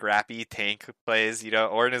like scrappy tank plays.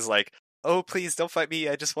 Ornn is like, oh, please don't fight me.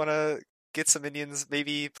 I just want to get some minions,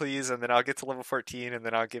 maybe, please, and then I'll get to level 14, and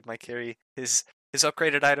then I'll give my carry his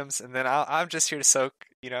upgraded items, and then I'm just here to soak.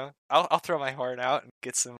 I'll throw my horn out and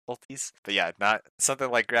get some ultis. But yeah, not something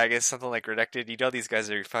like Gragas, something like Redacted. These guys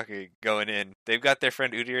are fucking going in. They've got their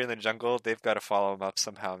friend Udyr in the jungle. They've got to follow him up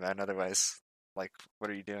somehow, man. Otherwise, like, what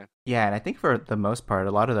are you doing? Yeah, and I think for the most part,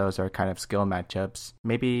 a lot of those are kind of skill matchups.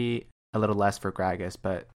 Maybe a little less for Gragas,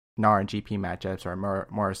 but Gnar and GP matchups are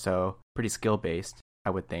more so pretty skill based, I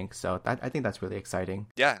would think. So I think that's really exciting.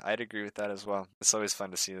 Yeah, I'd agree with that as well. It's always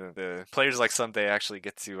fun to see the players like Someday actually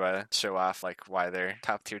get to show off like why they're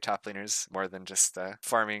top tier top laners more than just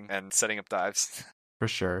farming and setting up dives. For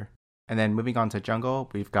sure. And then moving on to jungle,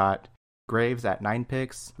 we've got Graves at 9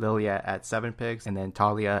 picks, Lilia at 7 picks, and then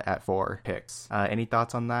Talia at 4 picks. Any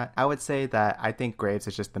thoughts on that? I would say that I think Graves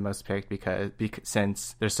is just the most picked because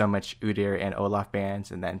since there's so much Udyr and Olaf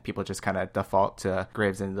bans, and then people just kind of default to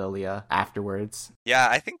Graves and Lilia afterwards. Yeah,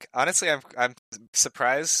 I think honestly, I'm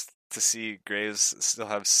surprised to see Graves still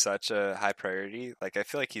have such a high priority. Like I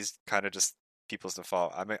feel like he's kind of just people's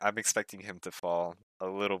default. I'm expecting him to fall a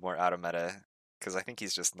little more out of meta because I think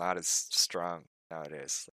he's just not as strong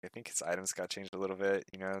nowadays. I think his items got changed a little bit,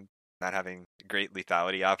 not having great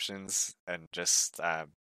lethality options, and just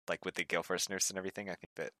like with the Gale Force nerfs and everything, I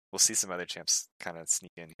think that we'll see some other champs kind of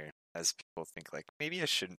sneak in here as people think like maybe I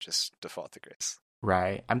shouldn't just default to Graves.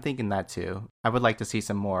 Right, I'm thinking that too. I would like to see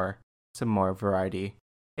some more variety.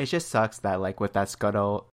 It just sucks that like with that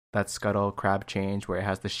scuttle crab change where it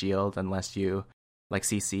has the shield unless you like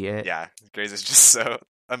CC it. Yeah, Graves is just so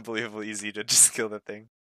unbelievably easy to just kill the thing.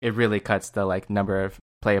 It really cuts the like number of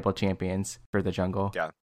playable champions for the jungle. Yeah.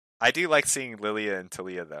 I do like seeing Lilia and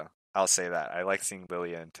Talia though. I'll say that. I like seeing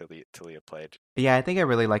Lilia and Talia played. Yeah, I think I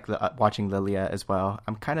really like watching Lilia as well.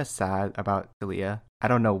 I'm kind of sad about Talia. I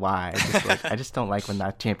don't know why. I just don't like when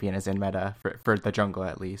that champion is in meta for the jungle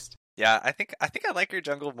at least. Yeah, I think I like her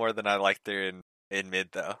jungle more than I liked her in mid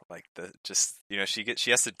though. Like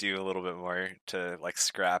she has to do a little bit more to like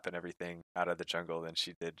scrap and everything out of the jungle than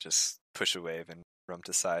she did just push a wave and roam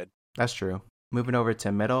to side. That's true. Moving over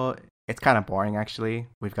to middle, it's kind of boring actually.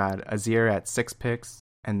 We've got Azir at 6 picks,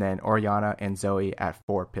 and then Orianna and Zoe at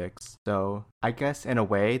 4 picks. So I guess in a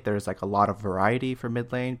way there's like a lot of variety for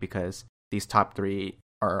mid lane because these top 3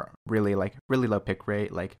 are really low pick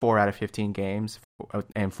rate, like 4 out of 15 games,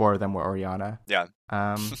 and 4 of them were Orianna. Yeah.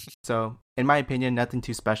 So in my opinion, nothing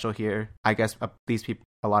too special here. I guess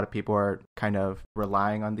a lot of people are kind of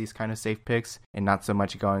relying on these kind of safe picks and not so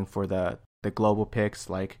much going for the global picks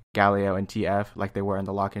like Galio and TF like they were in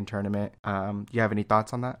the lock-in tournament. Do you have any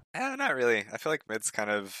thoughts on that? Not really. I feel like mid's kind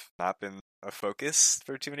of not been a focus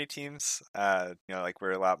for too many teams. Like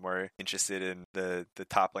we're a lot more interested in the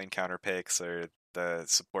top lane counter picks or the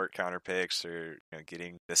support counter picks or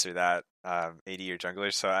getting this or that AD or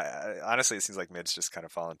junglers. So I honestly, it seems like mid's just kind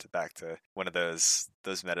of fallen back to one of those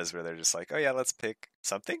metas where they're just like, oh yeah, let's pick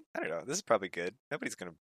something. I don't know. This is probably good. Nobody's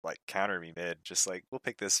gonna like counter me mid. Just like we'll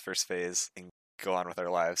pick this first phase and go on with our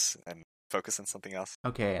lives and focus on something else.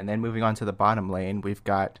 Okay, and then moving on to the bottom lane, we've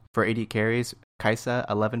got for AD carries, Kai'Sa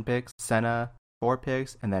 11 picks, Senna 4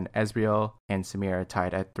 picks, and then Ezreal and Samira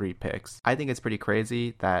tied at 3 picks. I think it's pretty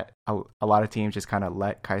crazy that a lot of teams just kind of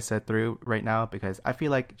let Kai'Sa through right now because I feel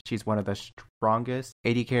like she's one of the strongest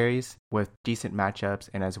AD carries with decent matchups,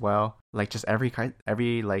 and as well, like just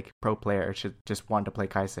every like pro player should just want to play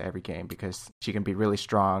Kai'Sa every game because she can be really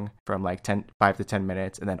strong from like 5 to 10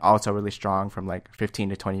 minutes, and then also really strong from like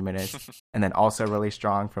 15 to 20 minutes, and then also really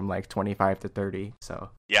strong from like 25 to 30.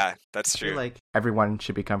 So yeah, that's true. I feel like everyone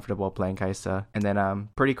should be comfortable playing Kai'Sa. And then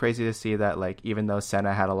pretty crazy to see that like even though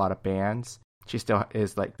Senna had a lot of bans, she still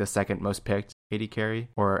is like the second most picked AD carry,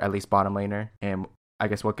 or at least bottom laner. And I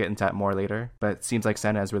guess we'll get into that more later. But it seems like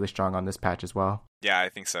Senna is really strong on this patch as well. Yeah, I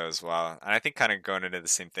think so as well. And I think kind of going into the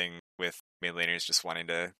same thing with mid laners just wanting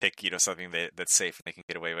to pick, something that's safe and they can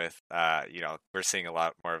get away with. We're seeing a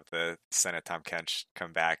lot more of the Senna Tahm Kench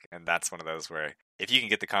come back, and that's one of those where if you can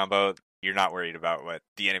get the combo, you're not worried about what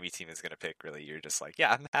the enemy team is going to pick, really. You're just like,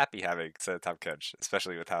 yeah, I'm happy having Senna Tom Kench,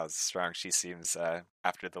 especially with how strong she seems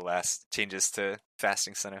after the last changes to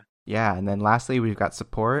fasting Senna. Yeah, and then lastly, we've got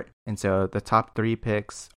support. And so the top 3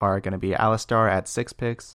 picks are going to be Alistar at 6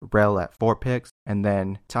 picks, Rel at 4 picks, and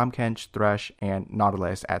then Tahm Kench, Thresh, and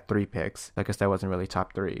Nautilus at 3 picks. I guess that wasn't really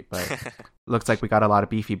top 3, but looks like we got a lot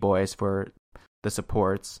of beefy boys for the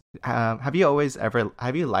supports. Have you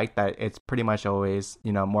liked that it's pretty much always,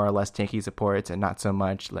 more or less tanky supports and not so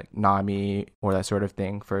much like Nami or that sort of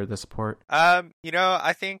thing for the support?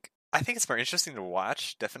 I think it's more interesting to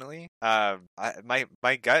watch, definitely.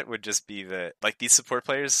 My gut would just be that, like, these support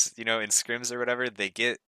players, in scrims or whatever, they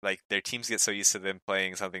get, like, their teams get so used to them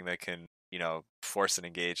playing something that can, force and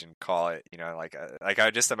engage and call it, like I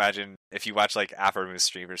would just imagine if you watch, like, Afromoose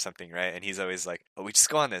stream or something, right? And he's always like, oh, we just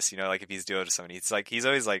go on this, like, if he's duo to someone, he's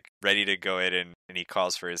always, like, ready to go in and he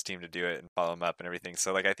calls for his team to do it and follow him up and everything.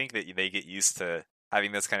 So, like, I think that they get used to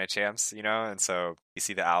having those kind of champs, and so you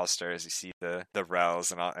see the Alistars, you see the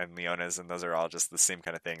Rels and Leonas, and those are all just the same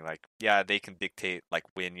kind of thing. Like, yeah, they can dictate like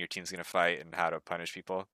when your team's gonna fight and how to punish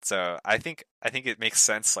people. So I think it makes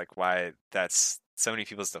sense like why that's so many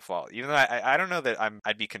people's default. Even though I don't know that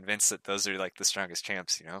I'd be convinced that those are like the strongest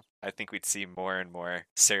champs. I think we'd see more and more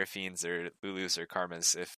Seraphines or Lulus or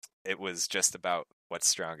Karmas if it was just about what's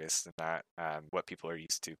strongest and not what people are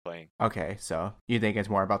used to playing. Okay, so you think it's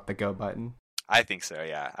more about the go button? I think so,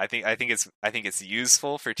 yeah. I think it's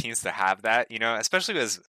useful for teams to have that, especially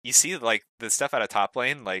as you see like the stuff out of top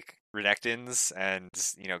lane, like Renekton's and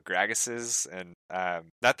Gragas's, and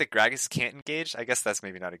not that Gragas can't engage. I guess that's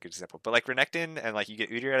maybe not a good example, but like Renekton and like you get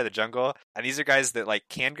Udyr out of the jungle, and these are guys that like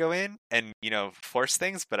can go in and force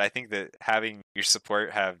things. But I think that having your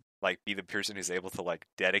support have like be the person who's able to like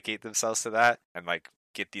dedicate themselves to that and like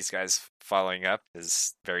get these guys following up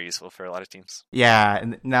is very useful for a lot of teams. Yeah,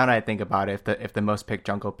 and now that I think about it, if the most picked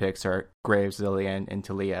jungle picks are Graves, Zilean, and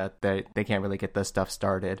Taliyah, they can't really get this stuff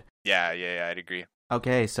started. Yeah, I'd agree.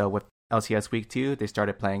 Okay, so with LCS Week 2, they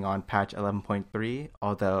started playing on patch 11.3,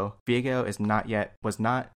 although Viego was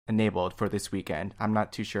not enabled for this weekend. I'm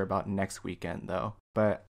not too sure about next weekend, though.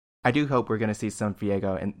 But I do hope we're going to see some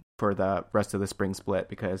Viego for the rest of the spring split,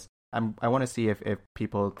 because I want to see if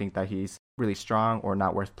people think that he's really strong or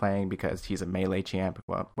not worth playing because he's a melee champ.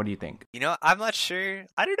 Well, what do you think? I'm not sure.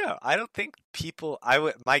 I don't know. I don't think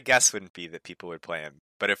my guess wouldn't be that people would play him.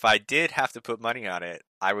 But if I did have to put money on it,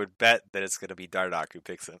 I would bet that it's going to be Dardoch who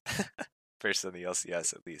picks him. First in the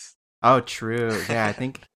LCS, at least. Oh, true. Yeah, I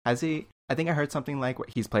think I heard something like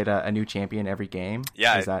he's played a new champion every game.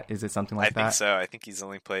 Yeah. Is it something like that? I think so. I think he's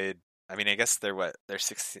only played, I guess they're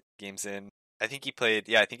 6 games in. I think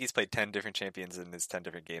he's played 10 different champions in his 10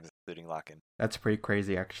 different games, including Lock-in. That's pretty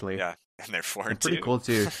crazy, actually. Yeah, and they're 4-2. Pretty cool,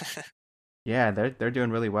 too. Yeah, they're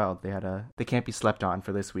doing really well. They can't be slept on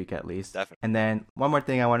for this week, at least. Definitely. And then one more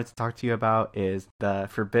thing I wanted to talk to you about is the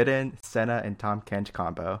Forbidden Senna and Tahm Kench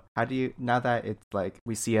combo. Now that it's like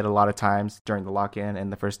we see it a lot of times during the lock-in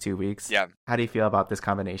in the first 2 weeks, yeah. How do you feel about this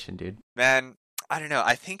combination, dude? Man, I don't know.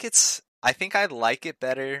 I think I like it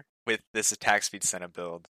better with this attack speed Senna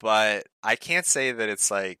build, but I can't say that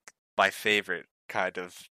it's like my favorite kind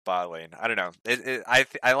of bot lane. I don't know.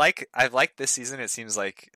 I like this season. It seems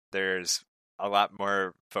like there's a lot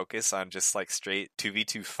more focus on just like straight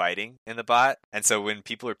 2v2 fighting in the bot. And so when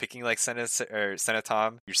people are picking like Senna or Senna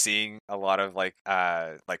Tom, you're seeing a lot of like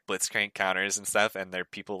blitzcrank counters and stuff, and there are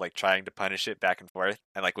people like trying to punish it back and forth.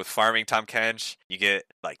 And like with farming Tahm Kench, you get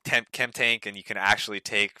like chem tank, and you can actually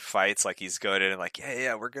take fights like he's goated and like,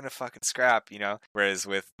 yeah, we're gonna fucking scrap, Whereas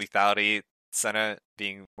with lethality, Senna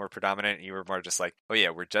being more predominant, you were more just like, oh yeah,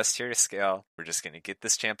 we're just here to scale. We're just going to get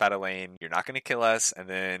this champ out of lane. You're not going to kill us. And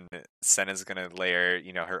then Senna's going to layer,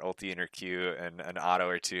 her ulti and her Q and an auto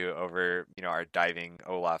or two over, our diving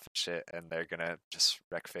Olaf and shit. And they're going to just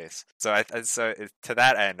wreck face. So to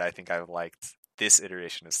that end, I think I've liked this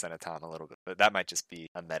iteration of Senna Tom a little bit, but that might just be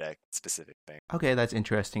a meta specific thing. Okay, that's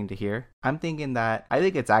interesting to hear. I'm thinking that I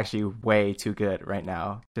think it's actually way too good right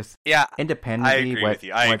now. Just independently what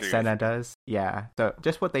Senna does. Yeah. So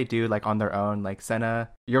just what they do like on their own, like Senna,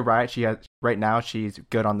 you're right, she's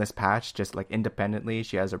good on this patch, just like independently.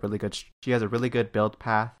 She has a really good build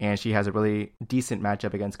path, and she has a really decent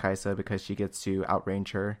matchup against Kai'Sa because she gets to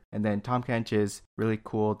outrange her. And then Tahm Kench is really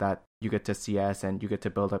cool that you get to CS and you get to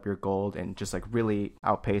build up your gold and just like really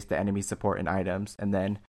outpace the enemy support and items. And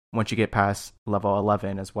then once you get past level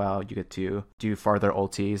 11 as well, you get to do farther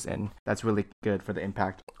ultis, and that's really good for the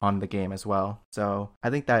impact on the game as well. So I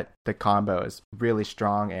think that the combo is really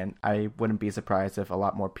strong, and I wouldn't be surprised if a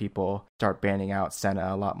lot more people start banning out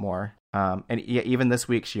Senna a lot more. And even this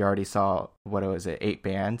week, she already saw, 8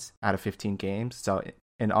 bans out of 15 games. So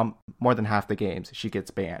in more than half the games, she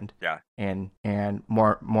gets banned. Yeah. And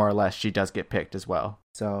more or less, she does get picked as well.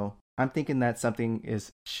 So I'm thinking that something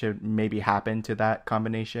should maybe happen to that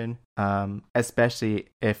combination, especially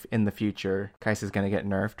if in the future Kai'Sa's going to get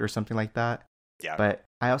nerfed or something like that. Yeah. But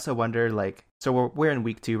I also wonder, like, so we're in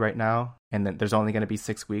week 2 right now, and then there's only going to be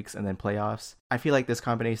 6 weeks and then playoffs. I feel like this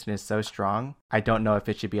combination is so strong, I don't know if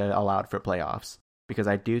it should be allowed for playoffs, because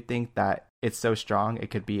I do think that it's so strong it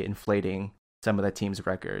could be inflating some of the teams'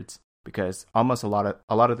 records, because almost a lot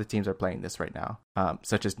of the teams are playing this right now,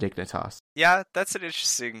 such as Dignitas. Yeah, that's an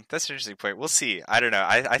interesting point. We'll see. I don't know.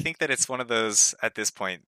 I think that it's one of those at this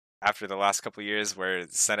point, after the last couple of years, where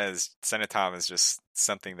Senna Tom is just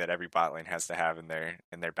something that every bot lane has to have in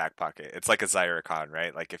their back pocket. It's like a Zyra Khan,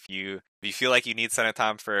 right? Like if you feel like you need Senna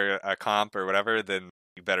Tom for a comp or whatever, then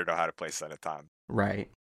you better know how to play Senna Tom.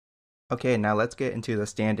 Right. Okay, now let's get into the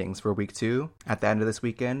standings for week 2. At the end of this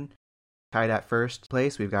weekend, tied at first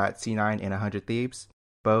place, we've got C9 and 100 Thieves,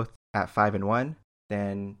 both at 5-1.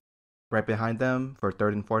 Then right behind them, for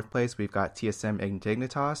third and fourth place, we've got TSM and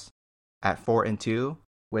Dignitas at 4-2,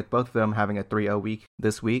 with both of them having a 3-0 week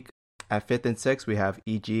this week. At 5th and 6th, we have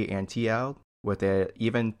EG and TL with an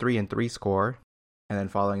even 3-3 score. And then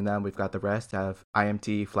following them, we've got the rest of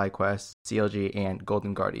IMT, FlyQuest, CLG, and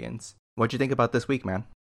Golden Guardians. What'd you think about this week, man?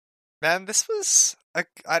 Man, this was,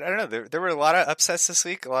 I don't know, there were a lot of upsets this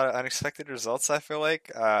week, a lot of unexpected results, I feel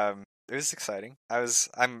like. It was exciting.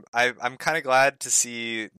 I'm kind of glad to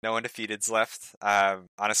see no undefeateds left.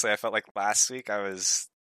 Honestly, I felt like last week I was,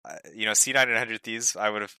 C9 and 100 Thieves, I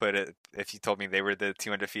would have put it, if you told me they were the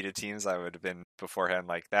 2 undefeated teams, I would have been beforehand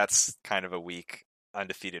like, that's kind of a weak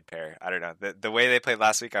undefeated pair. I don't know. The way they played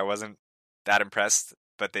last week, I wasn't that impressed,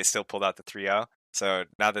 but they still pulled out the 3-0. So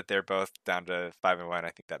now that they're both down to 5-1, I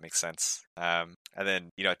think that makes sense. And then,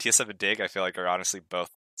 TSM and Dig, I feel like are honestly both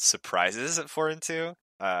surprises at 4-2.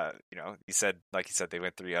 You said they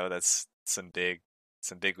went 3-0. That's some big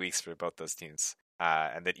weeks for both those teams.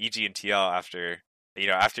 And then EG and TL after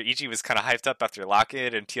EG was kind of hyped up after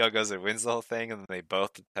Lock-In, and TL goes and wins the whole thing, and they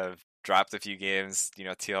both have dropped a few games.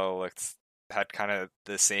 TL had kind of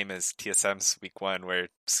the same as TSM's week 1, where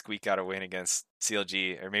squeak out a win against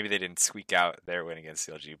CLG, or maybe they didn't squeak out their win against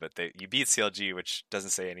CLG, but you beat CLG, which doesn't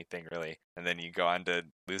say anything really, and then you go on to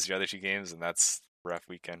lose your other 2 games, and that's a rough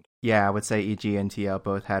weekend. Yeah, I would say EG and TL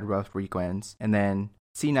both had rough weekends, and then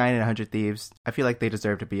C9 and 100 Thieves, I feel like they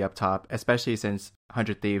deserve to be up top, especially since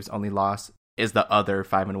 100 Thieves only lost is the other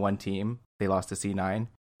 5-1 team. They lost to C9,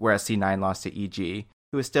 whereas C9 lost to EG,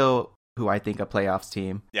 who is still, who I think, a playoffs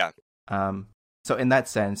team. Yeah. So in that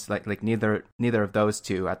sense, like neither of those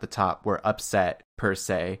two at the top were upset per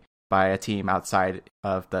se by a team outside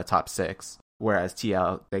of the top 6. Whereas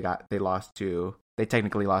TL, they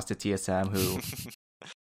technically lost to TSM, who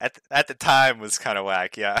at the time was kind of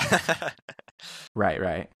whack. Yeah.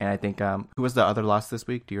 Right. And I think who was the other loss this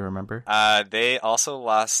week? Do you remember? They also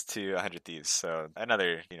lost to 100 Thieves, so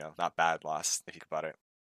another not bad loss if you think about it.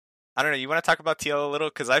 I don't know. You want to talk about TL a little,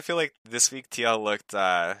 because I feel like this week TL looked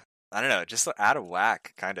I don't know, just out of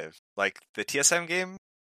whack, kind of. Like, the TSM game,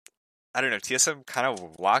 I don't know, TSM kind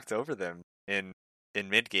of walked over them in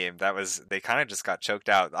mid-game. They kind of just got choked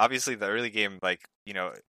out. Obviously, the early game,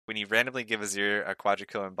 when you randomly give Azir a quadra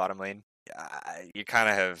kill in bottom lane, you kind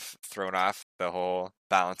of have thrown off the whole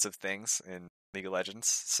balance of things in League of Legends.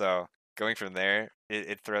 So, going from there,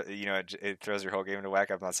 it throws your whole game into whack.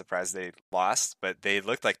 I'm not surprised they lost, but they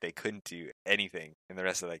looked like they couldn't do anything in the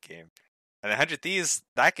rest of that game. And 100 Thieves,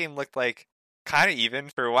 that game looked like kind of even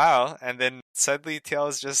for a while, and then suddenly TL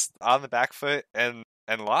was just on the back foot and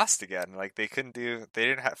lost again. Like, they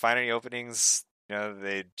didn't find any openings.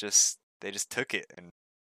 They just took it and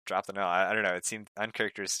dropped the nail. I don't know. It seemed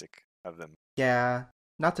uncharacteristic of them. Yeah,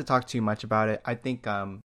 not to talk too much about it. I think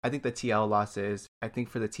the TL losses. I think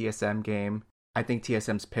for the TSM game, I think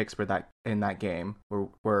TSM's picks in that game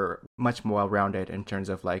were much more well-rounded in terms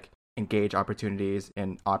of like engage opportunities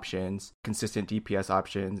and options, consistent DPS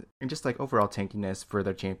options, and just like overall tankiness for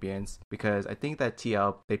their champions. Because I think that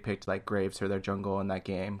TL, they picked like Graves for their jungle in that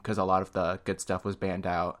game because a lot of the good stuff was banned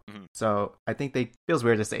out. Mm-hmm. So I think feels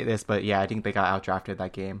weird to say this, but yeah, I think they got outdrafted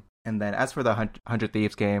that game. And then as for the 100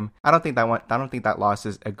 Thieves game, I don't think that loss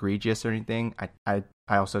is egregious or anything. I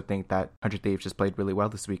also think that 100 Thieves just played really well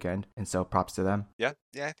this weekend, and so props to them. Yeah,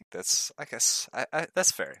 I think that's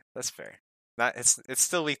fair. That's fair. not it's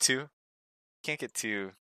still week 2. Can't get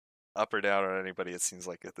too up or down on anybody. It seems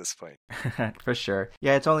like at this point. For sure.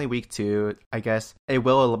 Yeah, it's only week 2. I guess it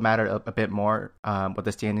will matter a bit more what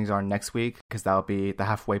the standings are next week because that'll be the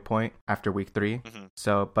halfway point after week 3. Mm-hmm.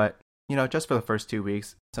 So, but just for the first 2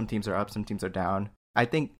 weeks, some teams are up, some teams are down. I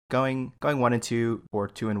think going 1-2 or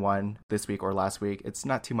 2-1 this week or last week, it's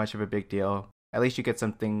not too much of a big deal. At least you get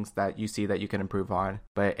some things that you see that you can improve on.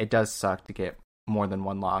 But it does suck to get more than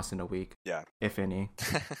one loss in a week. Yeah. If any.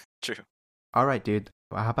 True. All right, dude.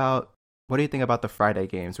 What do you think about the Friday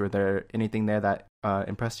games? Were there anything there that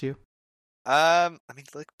impressed you? I mean,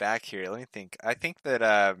 look back here. Let me think. I think that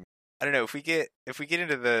I don't know if we get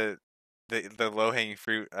into the low hanging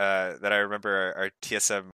fruit that I remember our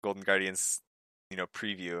TSM Golden Guardians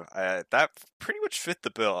preview that pretty much fit the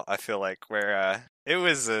bill. I feel like where it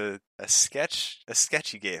was a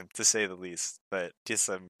sketchy game to say the least, but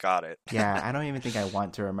TSM got it. Yeah, I don't even think I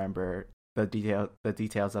want to remember the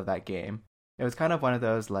details of that game. It was kind of one of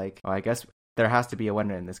those like, oh, I guess there has to be a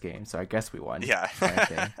winner in this game, so I guess we won. Yeah. Kind of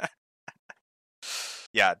thing.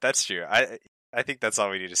 Yeah, that's true. I think that's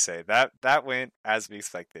all we need to say. That went as we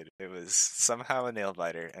expected. It was somehow a nail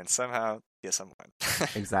biter, and somehow TSM won.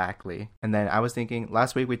 Exactly. And then I was thinking,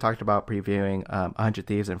 last week we talked about previewing 100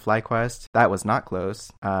 Thieves and FlyQuest. That was not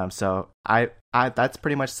close. So I that's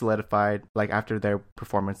pretty much solidified. Like after their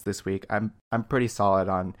performance this week, I'm pretty solid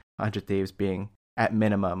on 100 Thieves being at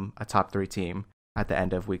minimum a top 3 team at the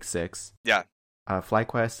end of week 6. Yeah.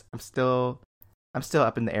 FlyQuest, I'm still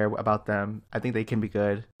up in the air about them. I think they can be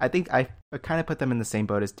good. I think I kind of put them in the same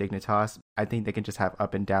boat as Dignitas. I think they can just have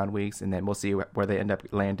up and down weeks, and then we'll see where they end up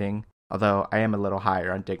landing. Although I am a little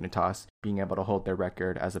higher on Dignitas being able to hold their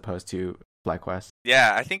record as opposed to FlyQuest.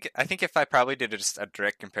 Yeah, I think if I probably did just a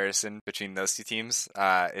direct comparison between those two teams,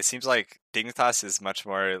 it seems like Dignitas is much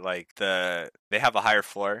more like they have a higher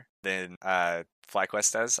floor than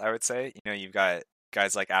FlyQuest does, I would say. You've got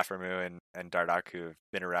guys like Aphromu and Dardoch who've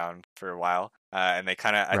been around for a while, and they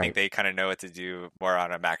kind of, I think they kind of know what to do more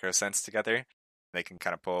on a macro sense together. They can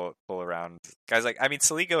kind of pull around guys like, I mean,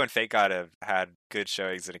 Celigo and Fake God have had good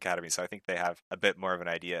showings in Academy, so I think they have a bit more of an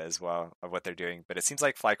idea as well of what they're doing. But it seems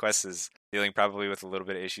like FlyQuest is dealing probably with a little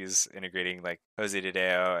bit of issues integrating like Jose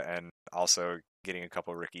Dideo and also getting a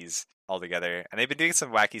couple rookies all together. And they've been doing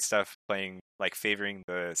some wacky stuff, playing like favoring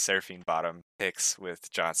the Seraphine bottom picks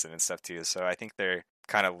with Johnson and stuff too. So I think they're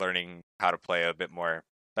kind of learning how to play a bit more.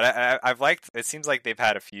 But I've liked, it seems like they've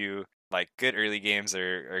had a few like good early games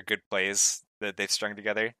or good plays that they've strung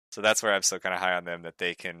together. So that's where I'm still kind of high on them, that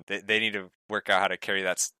they need to work out how to carry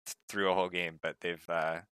that through a whole game, but they've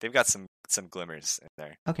got some glimmers in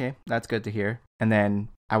there. Okay, that's good to hear. And then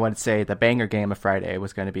I would say the banger game of Friday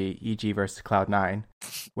was going to be EG versus Cloud9,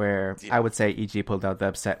 where I would say EG pulled out the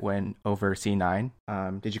upset win over C9.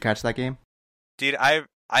 Did you catch that game? Dude, I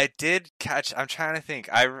did catch. I'm trying to think.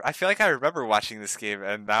 I feel like I remember watching this game,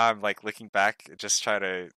 and now I'm like looking back, just trying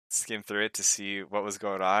to skim through it to see what was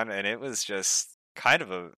going on, and it was just kind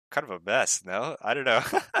of a mess. No, I don't know.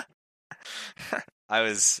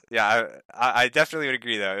 I definitely would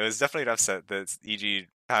agree though. It was definitely an upset that EG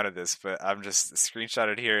pounded this, but I'm just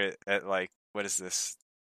screenshotted here at like, what is this?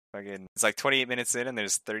 Fucking, it's like 28 minutes in, and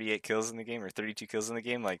there's 38 kills in the game or 32 kills in the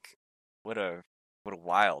game. Like, what a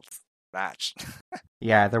wild match.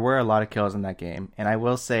 Yeah, there were a lot of kills in that game, and I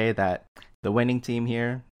will say that the winning team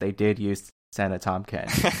here, they did use Santa Tom Ken.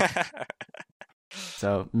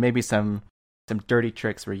 So maybe some dirty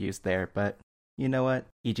tricks were used there, but you know what?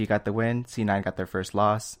 EG got the win, C9 got their first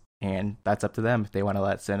loss, and that's up to them if they want to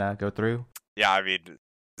let Senna go through. Yeah, I mean,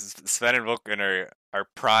 Sven and Vulcan are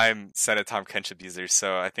prime Santa Tom Kenship users,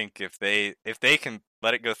 so I think if they can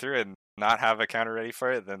let it go through and not have a counter ready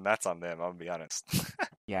for it, then that's on them, I'll be honest.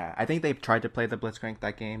 Yeah, I think they've tried to play the Blitzcrank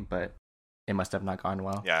that game, but it must have not gone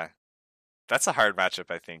well. Yeah. That's a hard matchup,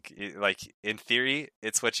 I think. Like, in theory,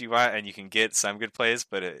 it's what you want, and you can get some good plays,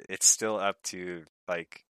 but it's still up to,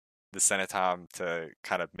 like, the Senatom to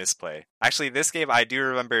kind of misplay. Actually, this game, I do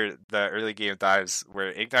remember the early game dives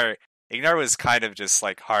where Ignar was kind of just,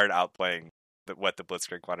 like, hard outplaying what the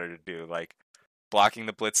Blitzcrank wanted to do. Like, blocking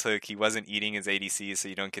the Blitz hook, he wasn't eating his ADC, so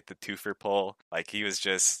you don't get the two-for pull. Like, he was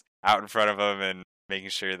just out in front of him and making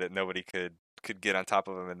sure that nobody could get on top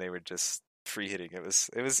of him, and they were just free hitting. It was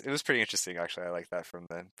pretty interesting, actually. I like that from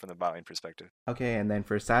the bot lane perspective. Okay, and then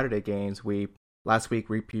for Saturday games, last week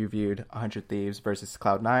we previewed 100 Thieves versus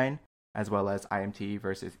Cloud9, as well as IMT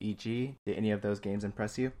versus EG. Did any of those games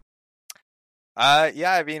impress you?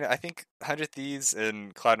 Yeah, I mean, I think 100 Thieves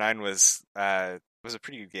and Cloud9 was a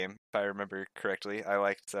pretty good game, if I remember correctly. I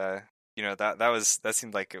liked that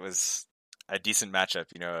seemed like it was a decent matchup,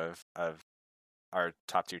 of our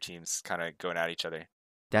top tier teams kind of going at each other.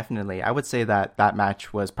 Definitely. I would say that that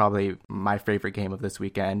match was probably my favorite game of this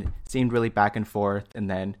weekend. It seemed really back and forth. And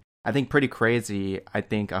then I think pretty crazy. I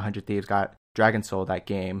think 100 Thieves got Dragon Soul that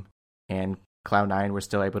game and Cloud9 were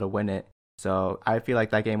still able to win it. So I feel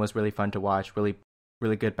like that game was really fun to watch. Really,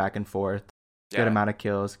 really good back and forth. Good amount of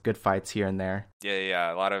kills, good fights here and there.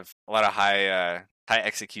 Yeah. A lot of high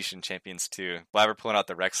execution champions too. Blabber pulling out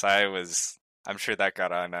the Rek'Sai was, I'm sure that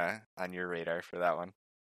got on your radar for that one.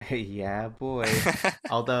 Yeah, boy.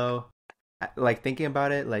 Although, like thinking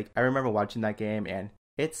about it, like I remember watching that game, and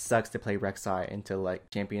it sucks to play Rek'Sai into like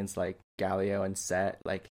champions like Galio and Set.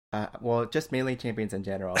 Like, well, just mainly champions in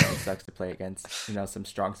general. It sucks to play against some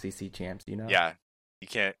strong CC champs. Yeah, you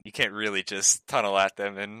can't really just tunnel at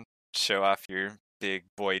them and show off your big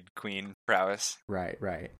Void Queen prowess.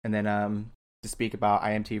 Right. And then to speak about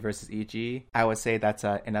IMT versus EG, I would say that's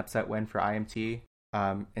an upset win for IMT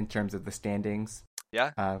in terms of the standings.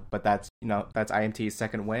 Yeah. But that's IMT's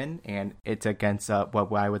second win, and it's against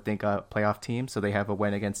what I would think a playoff team. So they have a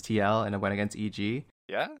win against TL and a win against EG.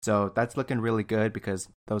 Yeah. So that's looking really good because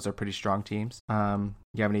those are pretty strong teams. You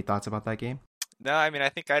have any thoughts about that game? No, I mean I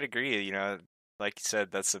think I'd agree. Like you said,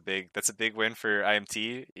 that's a big win for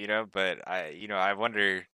IMT. But I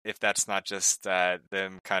wonder if that's not just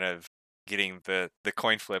them kind of getting the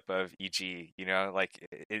coin flip of EG. Like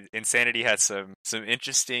Insanity had some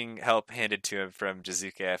interesting help handed to him from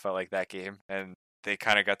Jizuke. I felt like that game, and they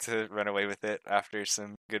kind of got to run away with it after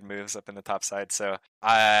some good moves up in the top side. So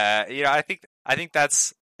I think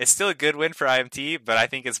it's still a good win for IMT, but I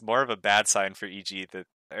think it's more of a bad sign for EG that.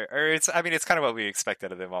 Or it's kind of what we expect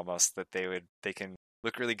out of them almost, that they can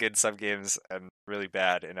look really good in some games and really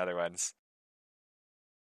bad in other ones.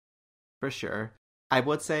 For sure. I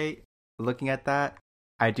would say, looking at that,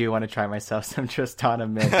 I do want to try myself some Tristana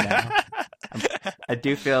mid now. I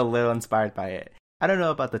do feel a little inspired by it. I don't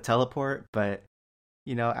know about the teleport, but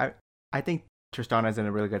I think Tristana's in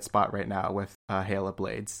a really good spot right now with Hail of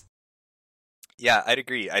Blades. Yeah, I'd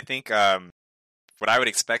agree. I think what I would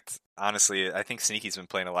expect, honestly, I think Sneaky's been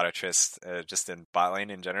playing a lot of Trist just in bot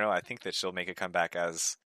lane in general. I think that she'll make a comeback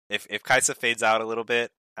as if Kai'Sa fades out a little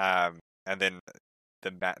bit, and then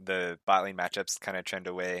the bot lane matchups kind of trend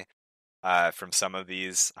away from some of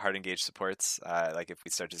these hard engaged supports. Like if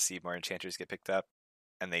we start to see more enchanters get picked up,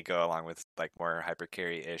 and they go along with like more hyper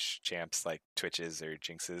carry-ish champs like Twitches or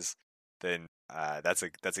Jinxes, then that's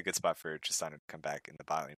a good spot for Tristana to come back in the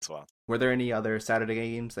bot lane as well. Were there any other Saturday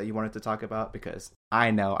games that you wanted to talk about? Because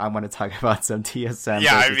I know I want to talk about some TSM.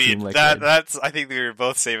 Yeah, I mean that's. I think we were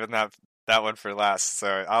both saving that one for last.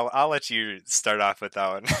 So I'll let you start off with that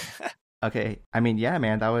one. Okay, I mean, yeah,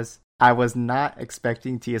 man, I was not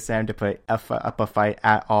expecting TSM to put up a fight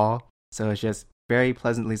at all. So it's just very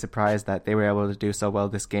pleasantly surprised that they were able to do so well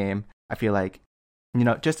this game. I feel like,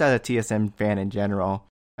 just as a TSM fan in general,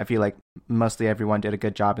 I feel like mostly everyone did a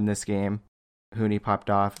good job in this game. Huni popped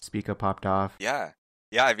off, Spica popped off. Yeah,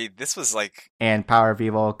 I mean, this was like... And Power of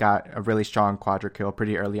Evil got a really strong quadra kill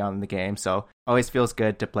pretty early on in the game, so always feels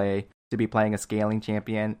good to be playing a scaling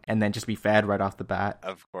champion and then just be fed right off the bat.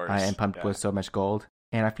 Of course. And pumped with so much gold.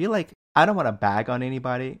 And I feel like I don't want to bag on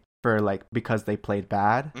anybody because they played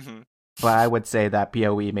bad, but I would say that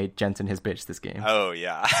PoE made Jensen his bitch this game. Oh,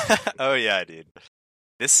 yeah. Oh, yeah, dude.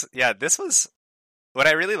 This was... What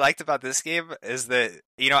I really liked about this game is that,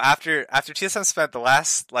 after TSM spent the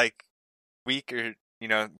last, week or,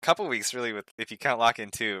 couple weeks, really, with if you count Lock-In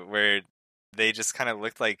too, where they just kind of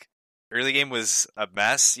looked like early game was a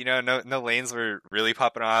mess, no lanes were really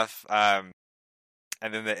popping off, and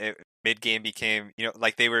then the mid-game became,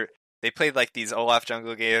 they played, these Olaf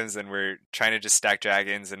jungle games and were trying to just stack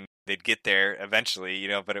dragons, and they'd get there eventually,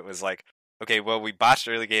 but it was like, okay, well, we botched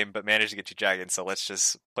early game, but managed to get 2 dragons, so let's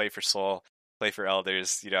just play for Soul. Play for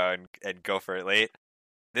Elders, and go for it late.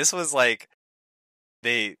 This was like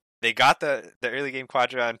they got the early game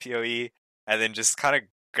quadra on PoE and then just kind of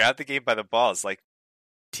grabbed the game by the balls. Like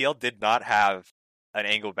TL did not have an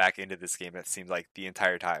angle back into this game, it seemed like the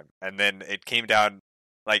entire time. And then it came down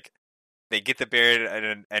like they get the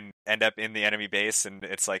Baron and end up in the enemy base, and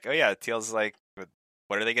it's like, oh yeah, TL's like,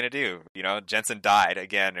 what are they gonna do? Jensen died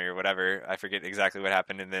again or whatever. I forget exactly what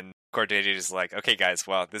happened, and then Core JJ is like, okay guys,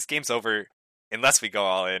 well, this game's over unless we go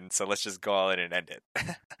all in, so let's just go all in and end it.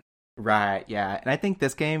 Right, yeah. And I think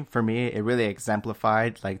this game, for me, it really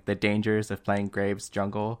exemplified the dangers of playing Graves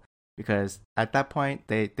jungle, because at that point,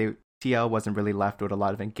 TL wasn't really left with a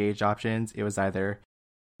lot of engaged options. It was either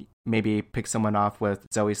maybe pick someone off with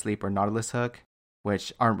Zoe Sleep or Nautilus Hook,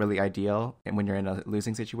 which aren't really ideal when you're in a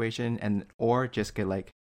losing situation, or just get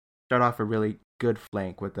start off a really good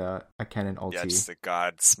flank with a cannon ulti. Yeah, just the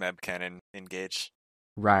god Smeb cannon engage.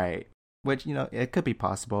 Right. Which, it could be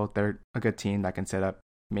possible. They're a good team that can set up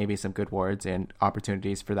maybe some good wards and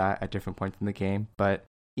opportunities for that at different points in the game. But,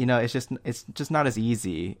 it's just not as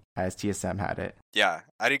easy as TSM had it. Yeah,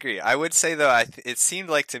 I'd agree. I would say, though, it seemed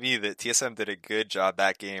like to me that TSM did a good job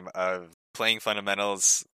that game of playing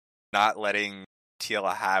fundamentals, not letting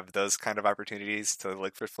TL have those kind of opportunities to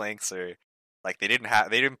look for flanks, or like they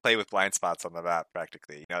didn't play with blind spots on the map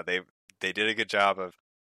practically. They did a good job of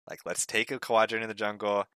like, let's take a quadrant in the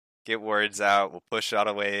jungle, get wards out, we'll push out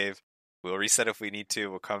a wave, we'll reset if we need to,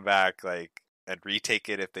 we'll come back and retake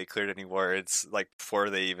it if they cleared any wards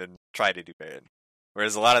before they even try to do Baron.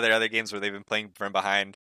 Whereas a lot of their other games where they've been playing from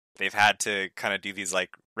behind, they've had to kind of do these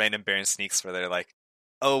random Baron sneaks where they're like,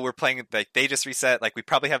 oh, we're playing, they just reset, we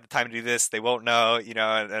probably have the time to do this, they won't know,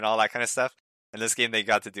 and all that kind of stuff. In this game, they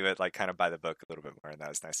got to do it kind of by the book a little bit more, and that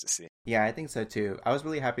was nice to see. Yeah, I think so too. I was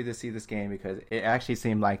really happy to see this game because it actually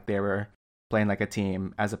seemed like they were playing like a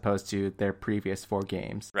team as opposed to their previous 4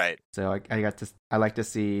 games. Right. So I like to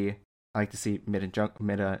see mid and jungle.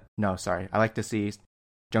 I like to see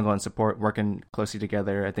jungle and support working closely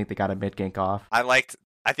together. I think they got a mid gank off. I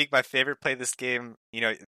think my favorite play this game,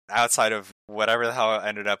 outside of whatever the hell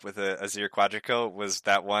ended up with a Azir quadrico, was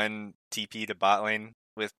that one TP to bot lane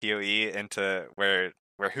with PoE into where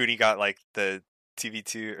Hootie got the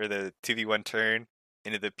 2v2 or the 2v1 turn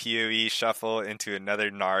into the PoE shuffle into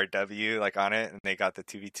another Gnar W on it, and they got the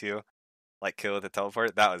 2v2 kill with the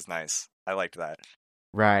teleport. That was nice. I liked that.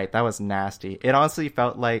 Right, that was nasty. It honestly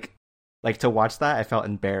felt like to watch that, I felt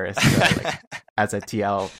embarrassed as a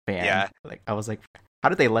TL fan. Yeah. I was like, how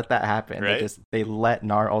did they let that happen? Right? They let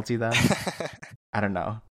Gnar ulti them. I don't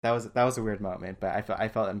know. That was a weird moment, but I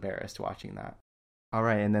felt embarrassed watching that. All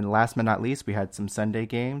right, and then last but not least, we had some Sunday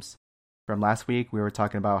games. From last week, we were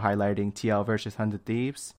talking about highlighting TL versus 100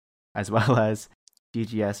 Thieves, as well as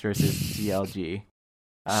GGS versus TLG.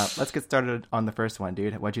 Let's get started on the first one,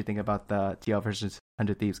 dude. What'd you think about the TL versus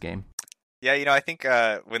 100 Thieves game? Yeah, I think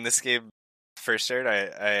when this game first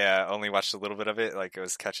started, I only watched a little bit of it. I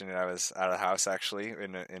was catching it. I was out of the house, actually,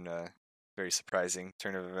 in a very surprising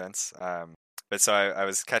turn of events. But so I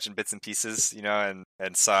was catching bits and pieces,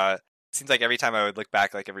 and saw... It seems like every time I would look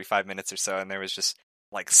back, every 5 minutes or so, and there was just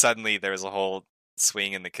suddenly there was a whole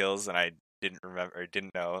swing in the kills, and I didn't remember or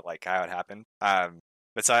didn't know how it happened.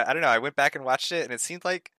 But so I don't know. I went back and watched it, and it seemed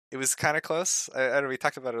like it was kind of close. I don't know. We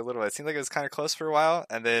talked about it a little bit. It seemed like it was kind of close for a while,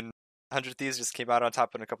 and then 100 Thieves just came out on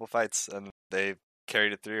top in a couple fights, and they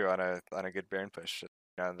carried it through on a good Baron push.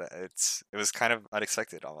 It was kind of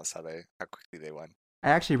unexpected almost how quickly they won. I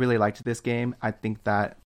actually really liked this game. I think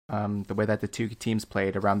that the way that the two teams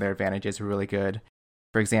played around their advantages were really good.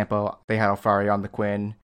 For example, they had Alfari on the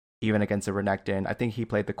Quinn, even against a Renekton. I think he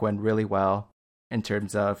played the Quinn really well in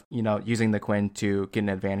terms of, using the Quinn to get an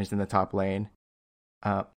advantage in the top lane.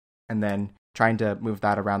 And then trying to move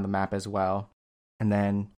that around the map as well. And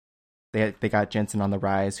then they got Jensen on the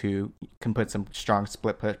rise, who can put some strong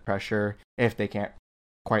split put pressure if they can't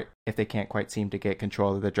quite seem to get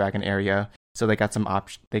control of the dragon area. So they got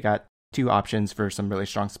they got 2 options for some really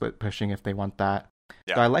strong split pushing if they want that.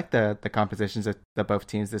 Yeah. So I like the compositions of both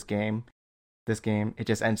teams this game. It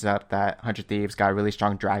just ends up that 100 Thieves got really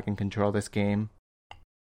strong dragon control this game.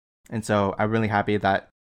 And so I'm really happy that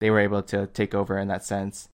they were able to take over in that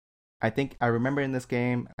sense. I think I remember in this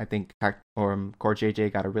game, Core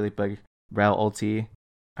JJ got a really big Rel ulti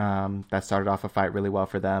that started off a fight really well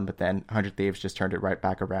for them, but then 100 Thieves just turned it right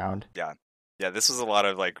back around. Yeah, this was a lot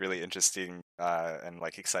of really interesting and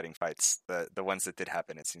exciting fights. The ones that did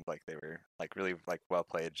happen, it seemed like they were really well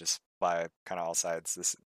played just by kind of all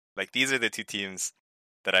sides. These are the 2 teams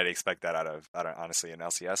that I'd expect that out of honestly in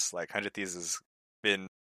LCS. 100 Thieves has been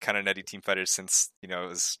kind of nutty team fighters since it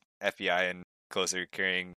was FBI and Closer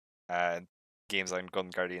carrying games on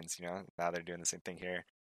Golden Guardians. Now they're doing the same thing here,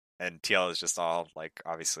 and TL is just all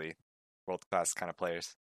obviously world class kind of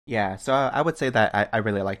players. Yeah, so I would say that I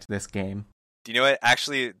really liked this game. Do you know what?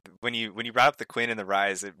 Actually, when you brought up the Quinn and the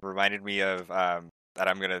Rise, it reminded me of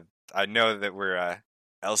that I know that we're a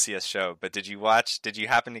LCS show, but did you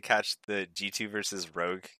happen to catch the G2 versus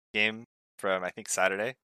Rogue game from I think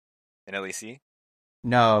Saturday in LEC?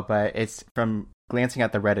 No, but it's from glancing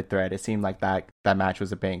at the Reddit thread, it seemed like that match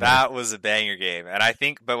was a banger. That was a banger game, and I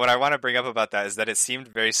think. But what I want to bring up about that is that it seemed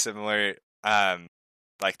very similar, to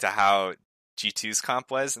how G2's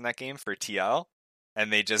comp was in that game for TL. And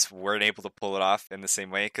they just weren't able to pull it off in the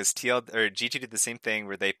same way because G2 did the same thing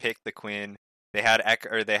where they picked the Quinn. They had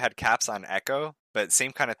they had caps on Echo, but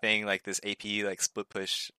same kind of thing, this AP split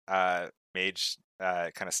push mage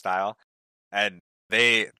kind of style. And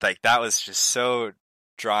they like that was just so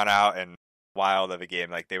drawn out and wild of a game.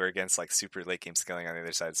 Like they were against like super late game skilling on the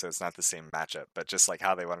other side, so it's not the same matchup, but just like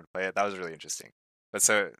how they wanted to play it, that was really interesting. But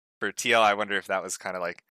so for TL, I wonder if that was kind of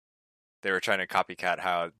like they were trying to copycat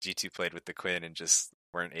how G2 played with the Quinn and just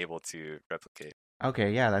weren't able to replicate.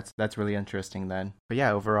 Okay, yeah, that's really interesting then. But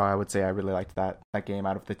yeah, overall, I would say I really liked that game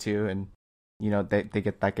out of the two, and they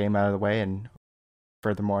get that game out of the way, and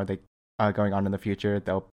furthermore, they going on in the future,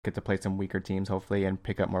 they'll get to play some weaker teams hopefully and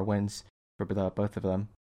pick up more wins for both of them.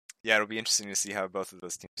 Yeah, it'll be interesting to see how both of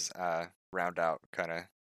those teams round out kind of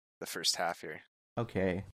the first half here.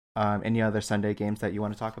 Okay. Any other Sunday games that you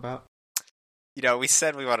want to talk about? We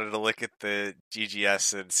said we wanted to look at the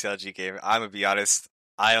GGS and CLG game. I'm gonna be honest,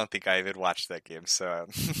 I don't think I even watched that game, so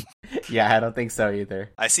yeah, I don't think so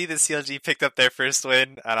either. I see that CLG picked up their first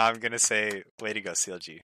win, and I'm gonna say, way to go,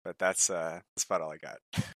 CLG. But that's about all I got.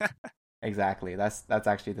 Exactly. That's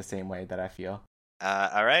actually the same way that I feel.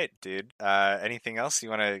 All right, dude. Anything else you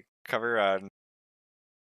want to cover on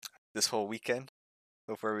this whole weekend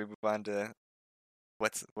before we move on to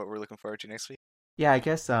what we're looking forward to next week? Yeah, I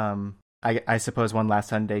guess I suppose one last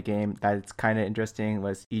Sunday game that's kind of interesting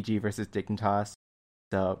was EG versus Dignitas.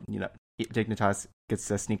 So, Dignitas gets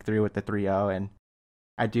to sneak through with the 3-0, and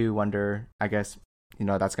I do wonder, I guess,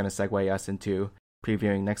 that's going to segue us into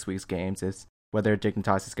previewing next week's games, is whether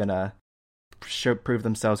Dignitas is going to prove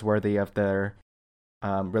themselves worthy of their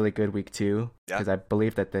really good week 2, because I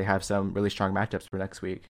believe that they have some really strong matchups for next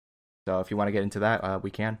week. So if you want to get into that,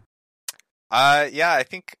 we can. Yeah, I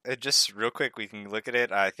think just real quick, we can look at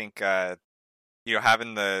it. I think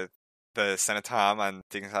having the Senatom on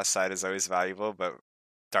Dignitas side is always valuable, but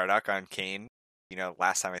Dardoch on Kayn,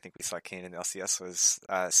 last time I think we saw Kayn in LCS was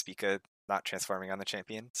Spica not transforming on the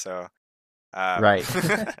champion, so right.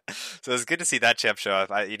 So it's good to see that champ show up.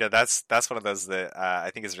 That's one of those that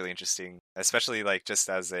I think is really interesting, especially like just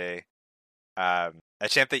as a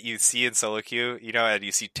champ that you see in solo queue, and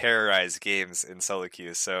you see terrorize games in solo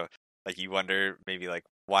queue. So like you wonder maybe like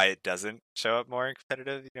why it doesn't show up more in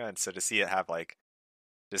competitive, and so to see it have like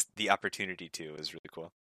just the opportunity to is really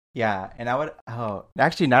cool. Yeah, and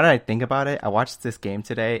actually now that I think about it, I watched this game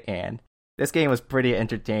today, and this game was pretty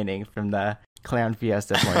entertaining from the Clown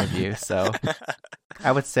Fiesta point of view. So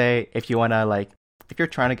I would say if you want to if you're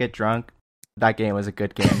trying to get drunk, that game was a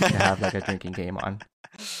good game to have like a drinking game on.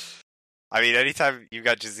 I mean, anytime you've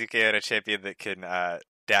got Jizuke and a champion that can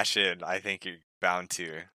dash in, I think you're bound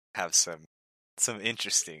to have some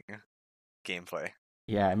interesting gameplay.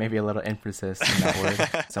 Yeah, maybe a little emphasis in that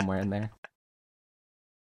word somewhere in there.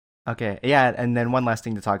 Okay, yeah, and then one last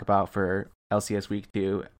thing to talk about for LCS Week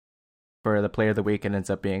 2, for the Player of the Week, it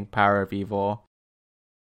ends up being Power of Evil.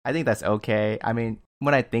 I think that's okay. I mean,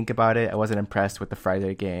 when I think about it, I wasn't impressed with the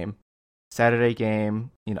Friday game. Saturday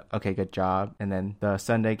game, okay, good job. And then the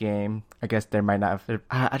Sunday game, I guess there might not have...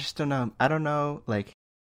 I just don't know. I don't know,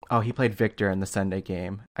 he played Victor in the Sunday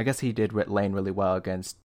game. I guess he did lane really well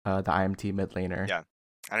against the IMT mid laner. Yeah.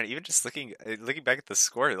 I don't even just looking back at the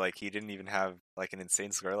score, he didn't even have an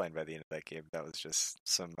insane scoreline by the end of that game. That was just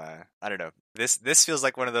some I don't know. This feels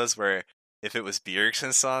like one of those where if it was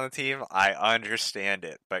Bjergsen still on the team, I understand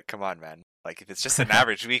it. But come on, man. If it's just an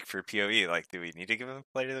average week for PoE, do we need to give him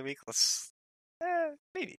Player of the Week? Let's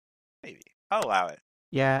maybe I'll allow it.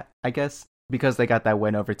 Yeah, I guess because they got that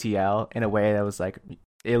win over TL in a way that was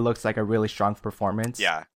it looks like a really strong performance.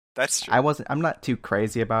 Yeah. That's true. I'm not too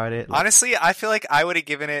crazy about it. Honestly, I feel like I would have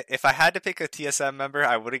given it, if I had to pick a TSM member,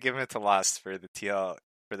 I would have given it to Lost for the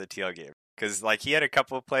TL game. Because he had a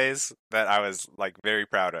couple of plays that I was very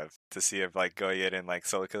proud of to see of going in and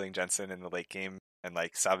solo killing Jensen in the late game and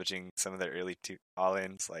salvaging some of the early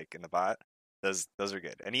all-ins in the bot. Those were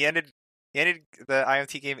good. And he ended the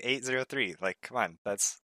IMT game 8-0-3. Come on,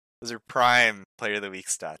 those are prime Player of the Week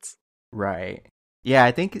stats. Right. Yeah,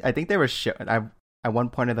 I think they were at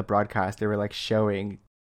one point in the broadcast, they were showing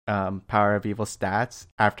Power of Evil stats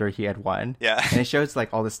after he had won. Yeah. And it shows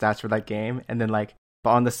all the stats for that game. And then but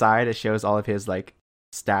on the side, it shows all of his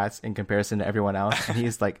stats in comparison to everyone else. And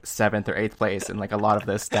he's 7th or 8th place in a lot of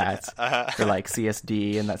those stats for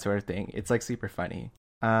CSD and that sort of thing. It's super funny.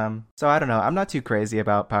 So I don't know. I'm not too crazy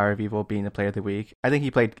about Power of Evil being the Player of the Week. I think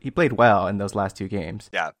he played well in those last 2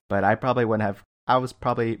 games. Yeah. But I probably wouldn't have. I was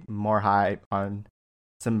probably more high on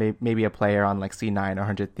maybe a player on C9 or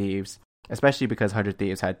 100 Thieves, especially because 100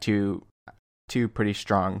 Thieves had two pretty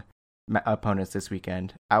strong opponents this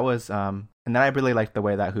weekend. And then I really liked the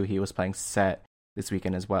way that Huhi was playing Set this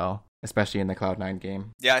weekend as well, especially in the Cloud9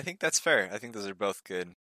 game. Yeah, I think that's fair. I think those are both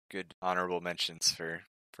good honorable mentions for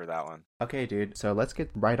for that one. Okay, dude. So let's get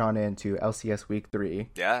right on into LCS Week 3.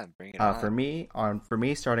 Yeah, bring it on. For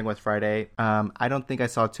me, starting with Friday, I don't think I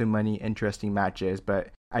saw too many interesting matches, but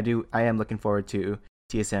I am looking forward to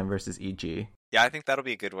TSM versus EG. Yeah, I think that'll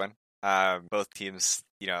be a good one. Both teams,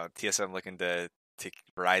 TSM looking to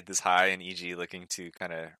ride this high, and EG looking to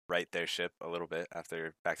kind of right their ship a little bit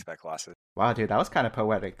after back-to-back losses. Wow, dude, that was kind of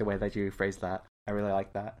poetic the way that you phrased that. I really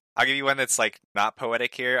like that. I'll give you one that's like not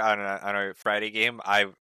poetic here on a Friday game.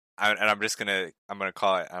 I'm gonna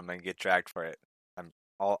call it. I'm gonna get dragged for it.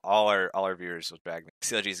 All our viewers will drag me.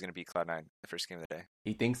 CLG is gonna beat Cloud9 the first game of the day.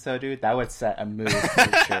 You think so, dude? That would set a mood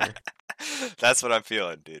for sure. That's what I'm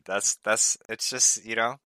feeling, dude. That's it's just,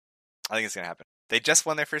 I think it's gonna happen. They just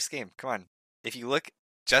won their first game. Come on. If you look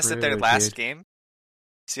just at their last game,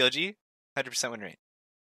 CLG, 100% win rate.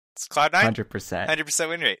 It's Cloud9, 100%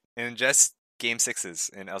 win rate in just game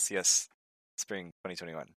 6s in LCS spring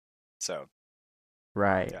 2021. So,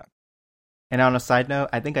 right. Yeah. And on a side note,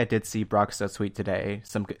 I think I did see Broxto tweet today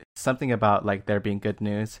something about like there being good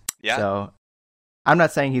news. Yeah. So I'm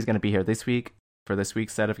not saying he's going to be here this week for this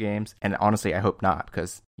week's set of games, and honestly, I hope not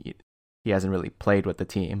because he hasn't really played with the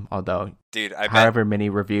team. Although, dude, however many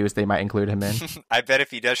reviews they might include him in, I bet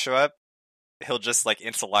if he does show up, he'll just like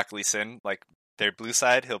insta-lock Lee Sin, like their blue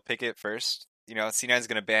side. He'll pick it first. C9 is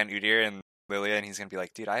going to ban Udyr and Lilia, and he's going to be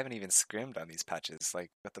like, dude, I haven't even scrimmed on these patches. Like,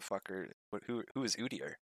 what the fuck who is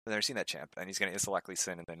Udyr? I've never seen that champ. And he's going to insta-lock Lee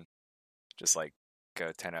Sin and then just like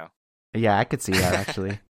go 10-0. Yeah, I could see that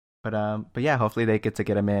actually. But yeah, hopefully they get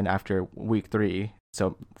him in after week 3.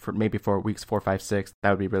 So for weeks 4, 5, 6, that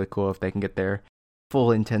would be really cool if they can get their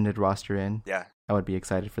full intended roster in. Yeah, I would be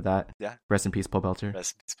excited for that. Yeah. Rest in peace, Pobelter.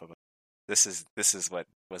 Rest in peace, Pobelter. This is what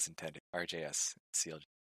was intended. RJS CLG.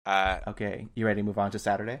 Okay, you ready to move on to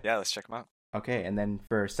Saturday? Yeah, let's check them out. Okay, and then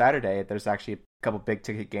for Saturday, there's actually a couple big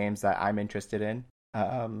ticket games that I'm interested in.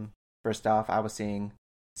 First off, I was seeing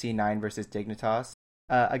C9 versus Dignitas.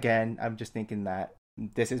 Again, I'm just thinking that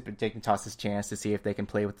this is Dignitas' chance to see if they can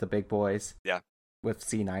play with the big boys. Yeah. With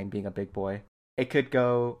C9 being a big boy. It could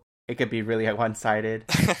be really one-sided,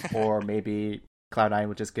 or maybe Cloud9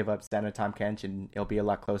 will just give up Santa Tom Kench and it'll be a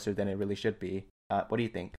lot closer than it really should be. What do you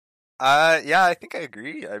think? Yeah, I think I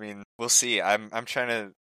agree. I mean, we'll see. I'm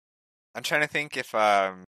trying to think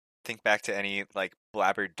think back to any like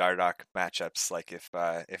Blabber Dardoch matchups, like if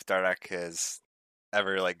Dardoch has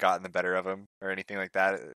ever like gotten the better of him or anything like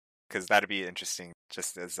that, because that'd be interesting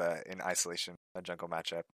just as in isolation a jungle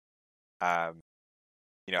matchup.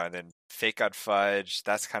 And then Fake God Fudge,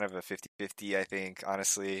 that's kind of a 50-50, I think,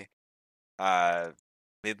 honestly.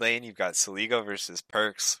 Mid lane, you've got Soligo versus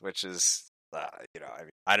Perks, which is,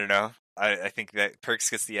 I don't know. I think that Perks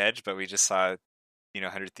gets the edge, but we just saw,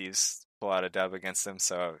 100 Thieves pull out a dub against them.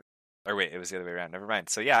 So, or wait, it was the other way around. Never mind.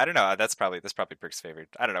 So yeah, I don't know. That's probably Perks' favored.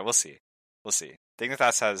 I don't know. We'll see.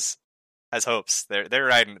 Dignitas has hopes. They're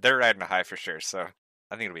riding a high for sure. So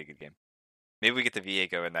I think it'll be a good game. Maybe we get the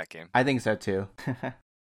Viego in that game. I think so too.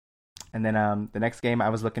 And then the next game I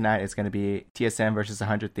was looking at is going to be TSM versus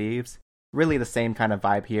 100 Thieves. Really the same kind of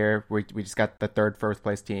vibe here. We just got the first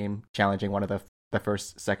place team challenging one of the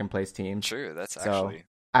first, second place teams. True, that's actually. So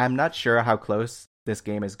I'm not sure how close this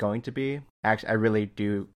game is going to be. Actually, I really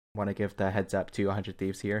do want to give the heads up to 100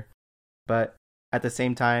 Thieves here. But at the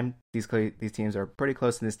same time, these teams are pretty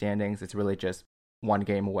close in the standings. It's really just one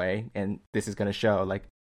game away. And this is going to show, like,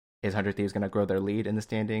 is 100 Thieves going to grow their lead in the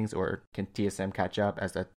standings, or can TSM catch up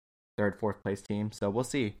as a third, fourth place team? So we'll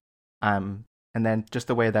see. And then just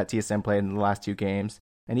the way that TSM played in the last 2 games,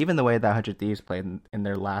 and even the way that 100 Thieves played in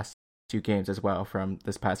their last 2 games as well from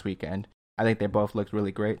this past weekend, I think they both looked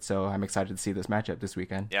really great. So I'm excited to see this matchup this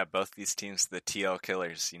weekend. Yeah, both these teams, the TL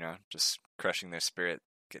killers, just crushing their spirit,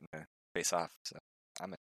 getting to face off. So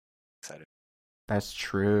I'm excited. That's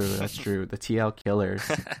true. The TL killers.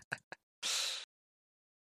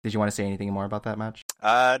 Did you want to say anything more about that match?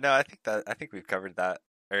 No, I think we've covered that.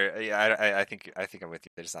 Or yeah, I think I'm with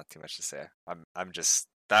you. There's not too much to say. I'm just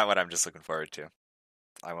what I'm just looking forward to.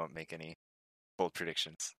 I won't make any bold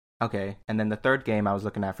predictions. Okay, and then the third game I was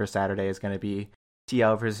looking at for Saturday is going to be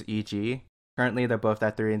TL versus EG. Currently, they're both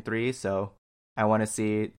at 3-3, so I want to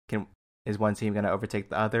see is one team going to overtake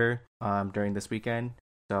the other during this weekend.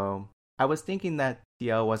 So I was thinking that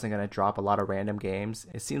TL wasn't going to drop a lot of random games.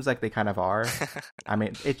 It seems like they kind of are. I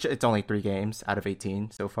mean, it's only 3 games out of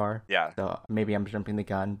 18 so far. Yeah. So maybe I'm jumping the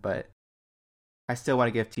gun, but I still want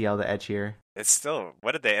to give TL the edge here. It's still,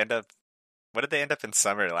 what did they end up in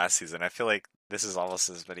summer last season? I feel like this is almost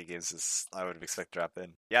as many games as I would expect to drop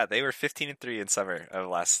in. Yeah, they were 15-3 in summer of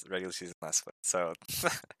last regular season last foot. So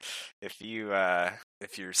if you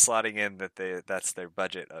if you're slotting in that's their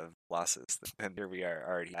budget of losses, then here we are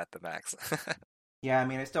already at the max. Yeah, I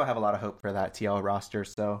mean, I still have a lot of hope for that TL roster,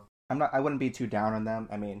 so I wouldn't be too down on them.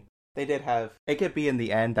 I mean, they did have, it could be in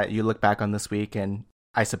the end that you look back on this week, and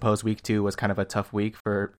I suppose week 2 was kind of a tough week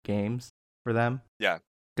for games for them. Yeah.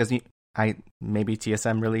 Because maybe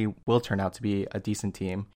TSM really will turn out to be a decent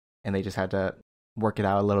team, and they just had to work it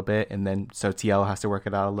out a little bit, and then so TL has to work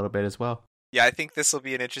it out a little bit as well. Yeah, I think this will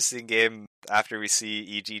be an interesting game after we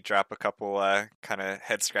see EG drop a couple kind of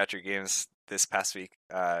head scratcher games this past week.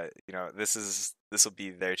 This will be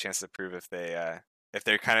their chance to prove if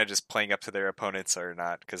they're kind of just playing up to their opponents or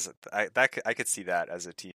not. Because I could see that as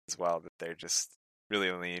a team as well, that they're just really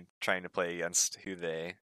only trying to play against who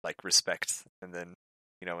they like respect, and then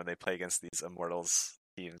when they play against these Immortals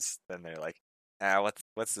teams, then they're like,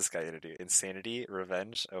 what's this guy gonna do? Insanity,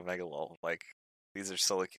 Revenge, Omega Lol. Like, these are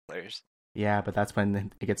solo queue players. Yeah, but that's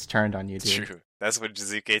when it gets turned on you, dude. True. That's when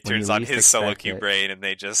Jizuke turns on his solo queue brain and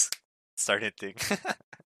they just start hitting.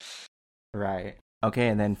 Right. Okay,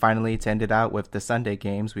 and then finally to end it out with the Sunday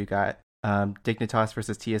games, we got Dignitas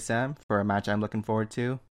versus TSM for a match I'm looking forward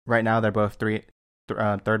to. Right now, they're both third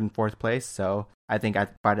and fourth place, so I think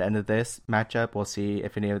by the end of this matchup, we'll see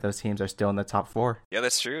if any of those teams are still in the top 4. Yeah,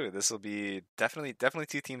 that's true. This will be definitely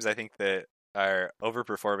two teams I think that are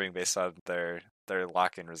overperforming based on their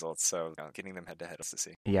lock-in results. So getting them head-to-head to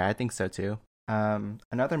see. Yeah, I think so too.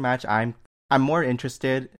 Another match I'm more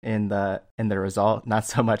interested in the result, not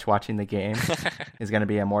so much watching the game, is going to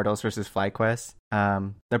be Immortals versus FlyQuest.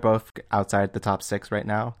 They're both outside the top 6 right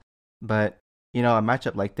now, but a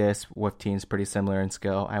matchup like this with teams pretty similar in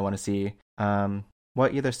skill, I want to see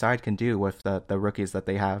what either side can do with the rookies that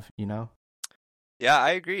they have. Yeah,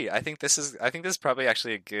 I agree. I think this is probably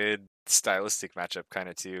actually a good stylistic matchup kind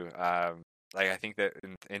of too. I think that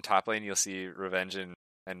in top lane you'll see Revenge and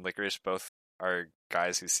Licorice both are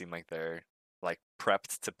guys who seem like they're like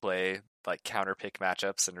prepped to play like counter pick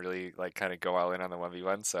matchups and really like kind of go all in on the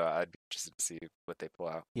 1v1. So I'd be interested to see what they pull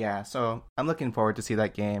out. Yeah, so I'm looking forward to see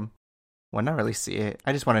that game. Well, not really see it.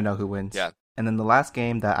 I just want to know who wins. Yeah. And then the last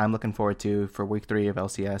game that I'm looking forward to for week 3 of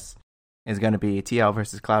LCS is going to be TL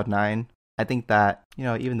versus Cloud9. I think that,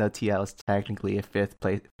 even though TL is technically a 5th,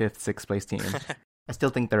 6th place team, I still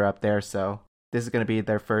think they're up there. So this is going to be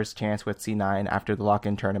their first chance with C9 after the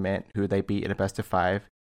lock-in tournament, who they beat in a best of 5,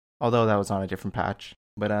 although that was on a different patch.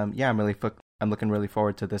 But yeah, I'm looking really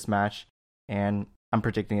forward to this match, and I'm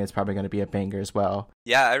predicting it's probably going to be a banger as well.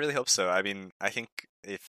 Yeah, I really hope so. I mean, I think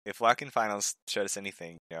if lock-in finals showed us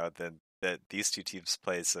anything, then that these two teams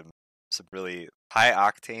play some really high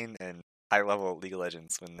octane and high level League of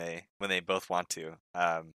Legends when they both want to.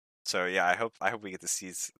 So yeah, I hope we get to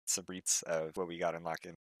see some reads of what we got in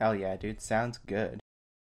lock-in. Hell yeah, dude! Sounds good.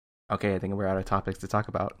 Okay, I think we're out of topics to talk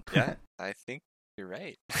about. Yeah, I think you're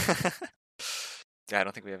right. Yeah, I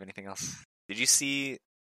don't think we have anything else. Did you see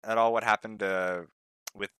at all what happened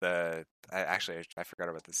with the? I forgot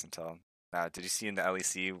about this until now. Did you see in the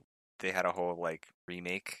LEC they had a whole like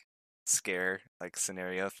remake scare like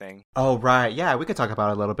scenario thing? Oh right, yeah, we could talk about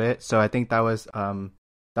it a little bit. So I think that was a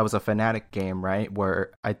Fnatic game, right?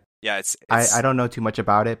 Where I don't know too much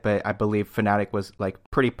about it, but I believe Fnatic was like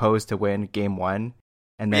pretty posed to win game 1,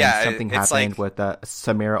 and then something happened with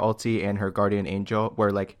Samira ulti and her Guardian Angel,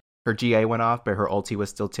 where like her GA went off, but her ulti was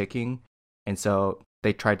still ticking, and so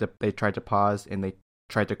they tried to pause and they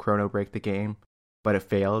tried to chrono break the game, but it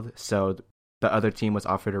failed. So the other team was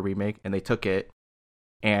offered a remake, and they took it,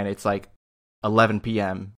 and it's like 11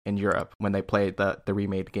 p.m. in Europe when they played the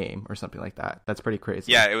remade game or something like that. That's pretty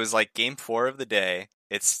crazy. Yeah, it was like game 4 of the day.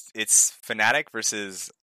 It's Fnatic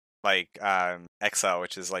versus like Exile,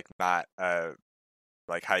 which is like not a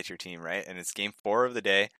like high tier team, right? And it's game 4 of the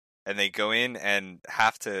day, and they go in and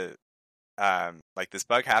have to like this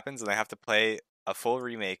bug happens, and they have to play a full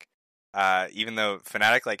remake. Even though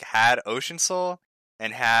Fnatic like had Ocean Soul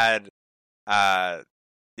and had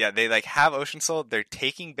they like have Ocean Soul, they're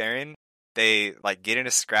taking Baron. They like get in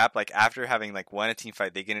a scrap like after having like won a team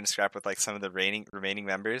fight, they get in a scrap with like some of the remaining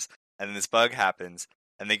members, and then this bug happens,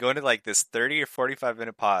 and they go into like this 30 or 45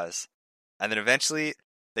 minute pause, and then eventually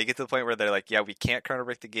they get to the point where they're like, yeah, we can't chrono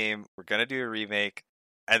break the game, we're gonna do a remake,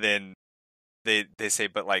 and then they say,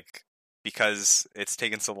 but like because it's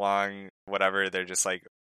taken so long, whatever, they're just like,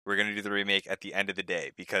 we're going to do the remake at the end of the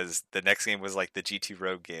day, because the next game was like the G2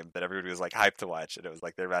 Rogue game that everybody was like hyped to watch, and it was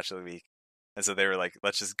like their match of the week. And so they were like,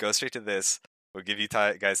 let's just go straight to this. We'll give you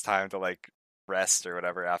guys time to like rest or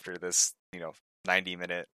whatever after this,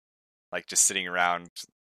 90-minute, like just sitting around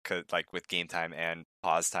like with game time and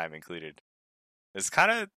pause time included. It's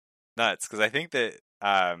kind of nuts, because I think that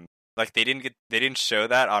like they didn't show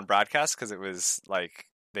that on broadcast because it was like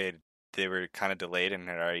they were kind of delayed and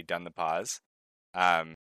had already done the pause.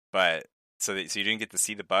 But so you didn't get to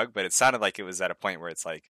see the bug, but it sounded like it was at a point where it's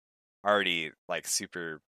like already like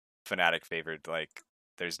super Fnatic favored. Like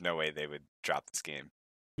there's no way they would drop this game.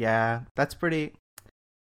 Yeah, it's pretty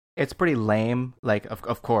lame. Like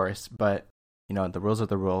of course, but you know the rules are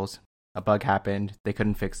the rules. A bug happened, they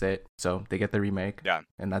couldn't fix it, so they get the remake. Yeah,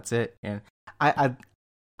 and that's it. And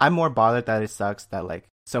I'm more bothered that it sucks that like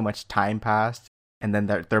so much time passed, and then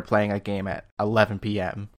they're playing a game at 11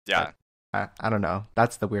 p.m. Yeah. I don't know.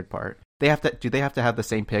 That's the weird part. Do they have to have the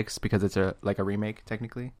same picks because it's a remake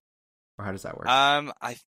technically, or how does that work?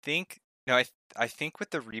 I think I think with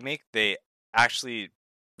the remake they actually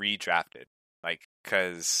redrafted, like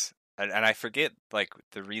because and I forget like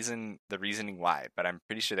the reasoning why, but I'm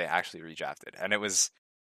pretty sure they actually redrafted, and it was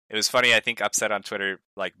funny. I think Upset on Twitter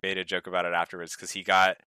like made a joke about it afterwards because he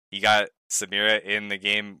got Samira in the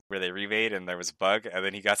game where they remade and there was a bug, and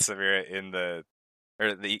then he got Samira in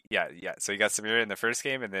so he got Samira in the first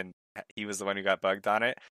game, and then he was the one who got bugged on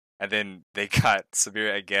it, and then they got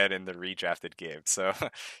Samira again in the redrafted game. So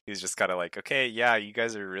he was just kind of like, okay, yeah, you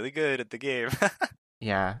guys are really good at the game.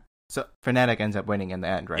 Yeah. So Fnatic ends up winning in the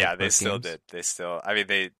end, right? Yeah, they still did. I mean,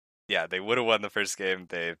 they would have won the first game.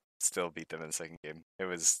 They still beat them in the second game. It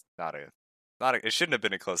was it shouldn't have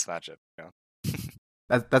been a close matchup, you know.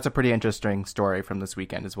 That's a pretty interesting story from this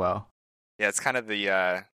weekend as well. Yeah, it's kind of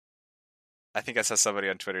I think I saw somebody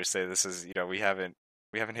on Twitter say this is, you know, we haven't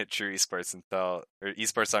hit true esports or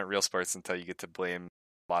esports aren't real sports until you get to blame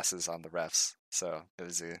losses on the refs. So it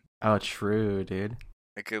was true, dude.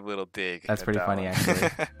 A good little dig. That's pretty funny, actually.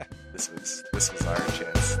 This was our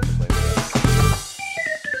chance to play the refs.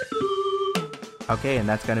 Okay, and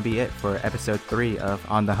that's going to be it for episode 3 of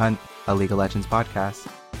On the Hunt, a League of Legends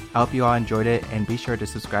podcast. I hope you all enjoyed it, and be sure to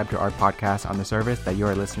subscribe to our podcast on the service that you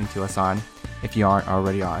are listening to us on, if you aren't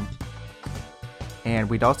already on. And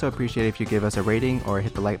we'd also appreciate if you give us a rating or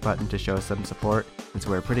hit the like button to show us some support, since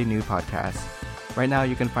we're a pretty new podcast. Right now,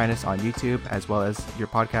 you can find us on YouTube, as well as your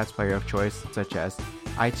podcast player of choice, such as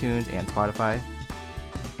iTunes and Spotify,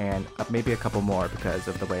 and maybe a couple more because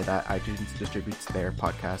of the way that iTunes distributes their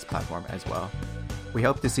podcast platform as well. We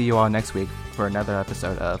hope to see you all next week for another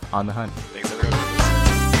episode of On the Hunt.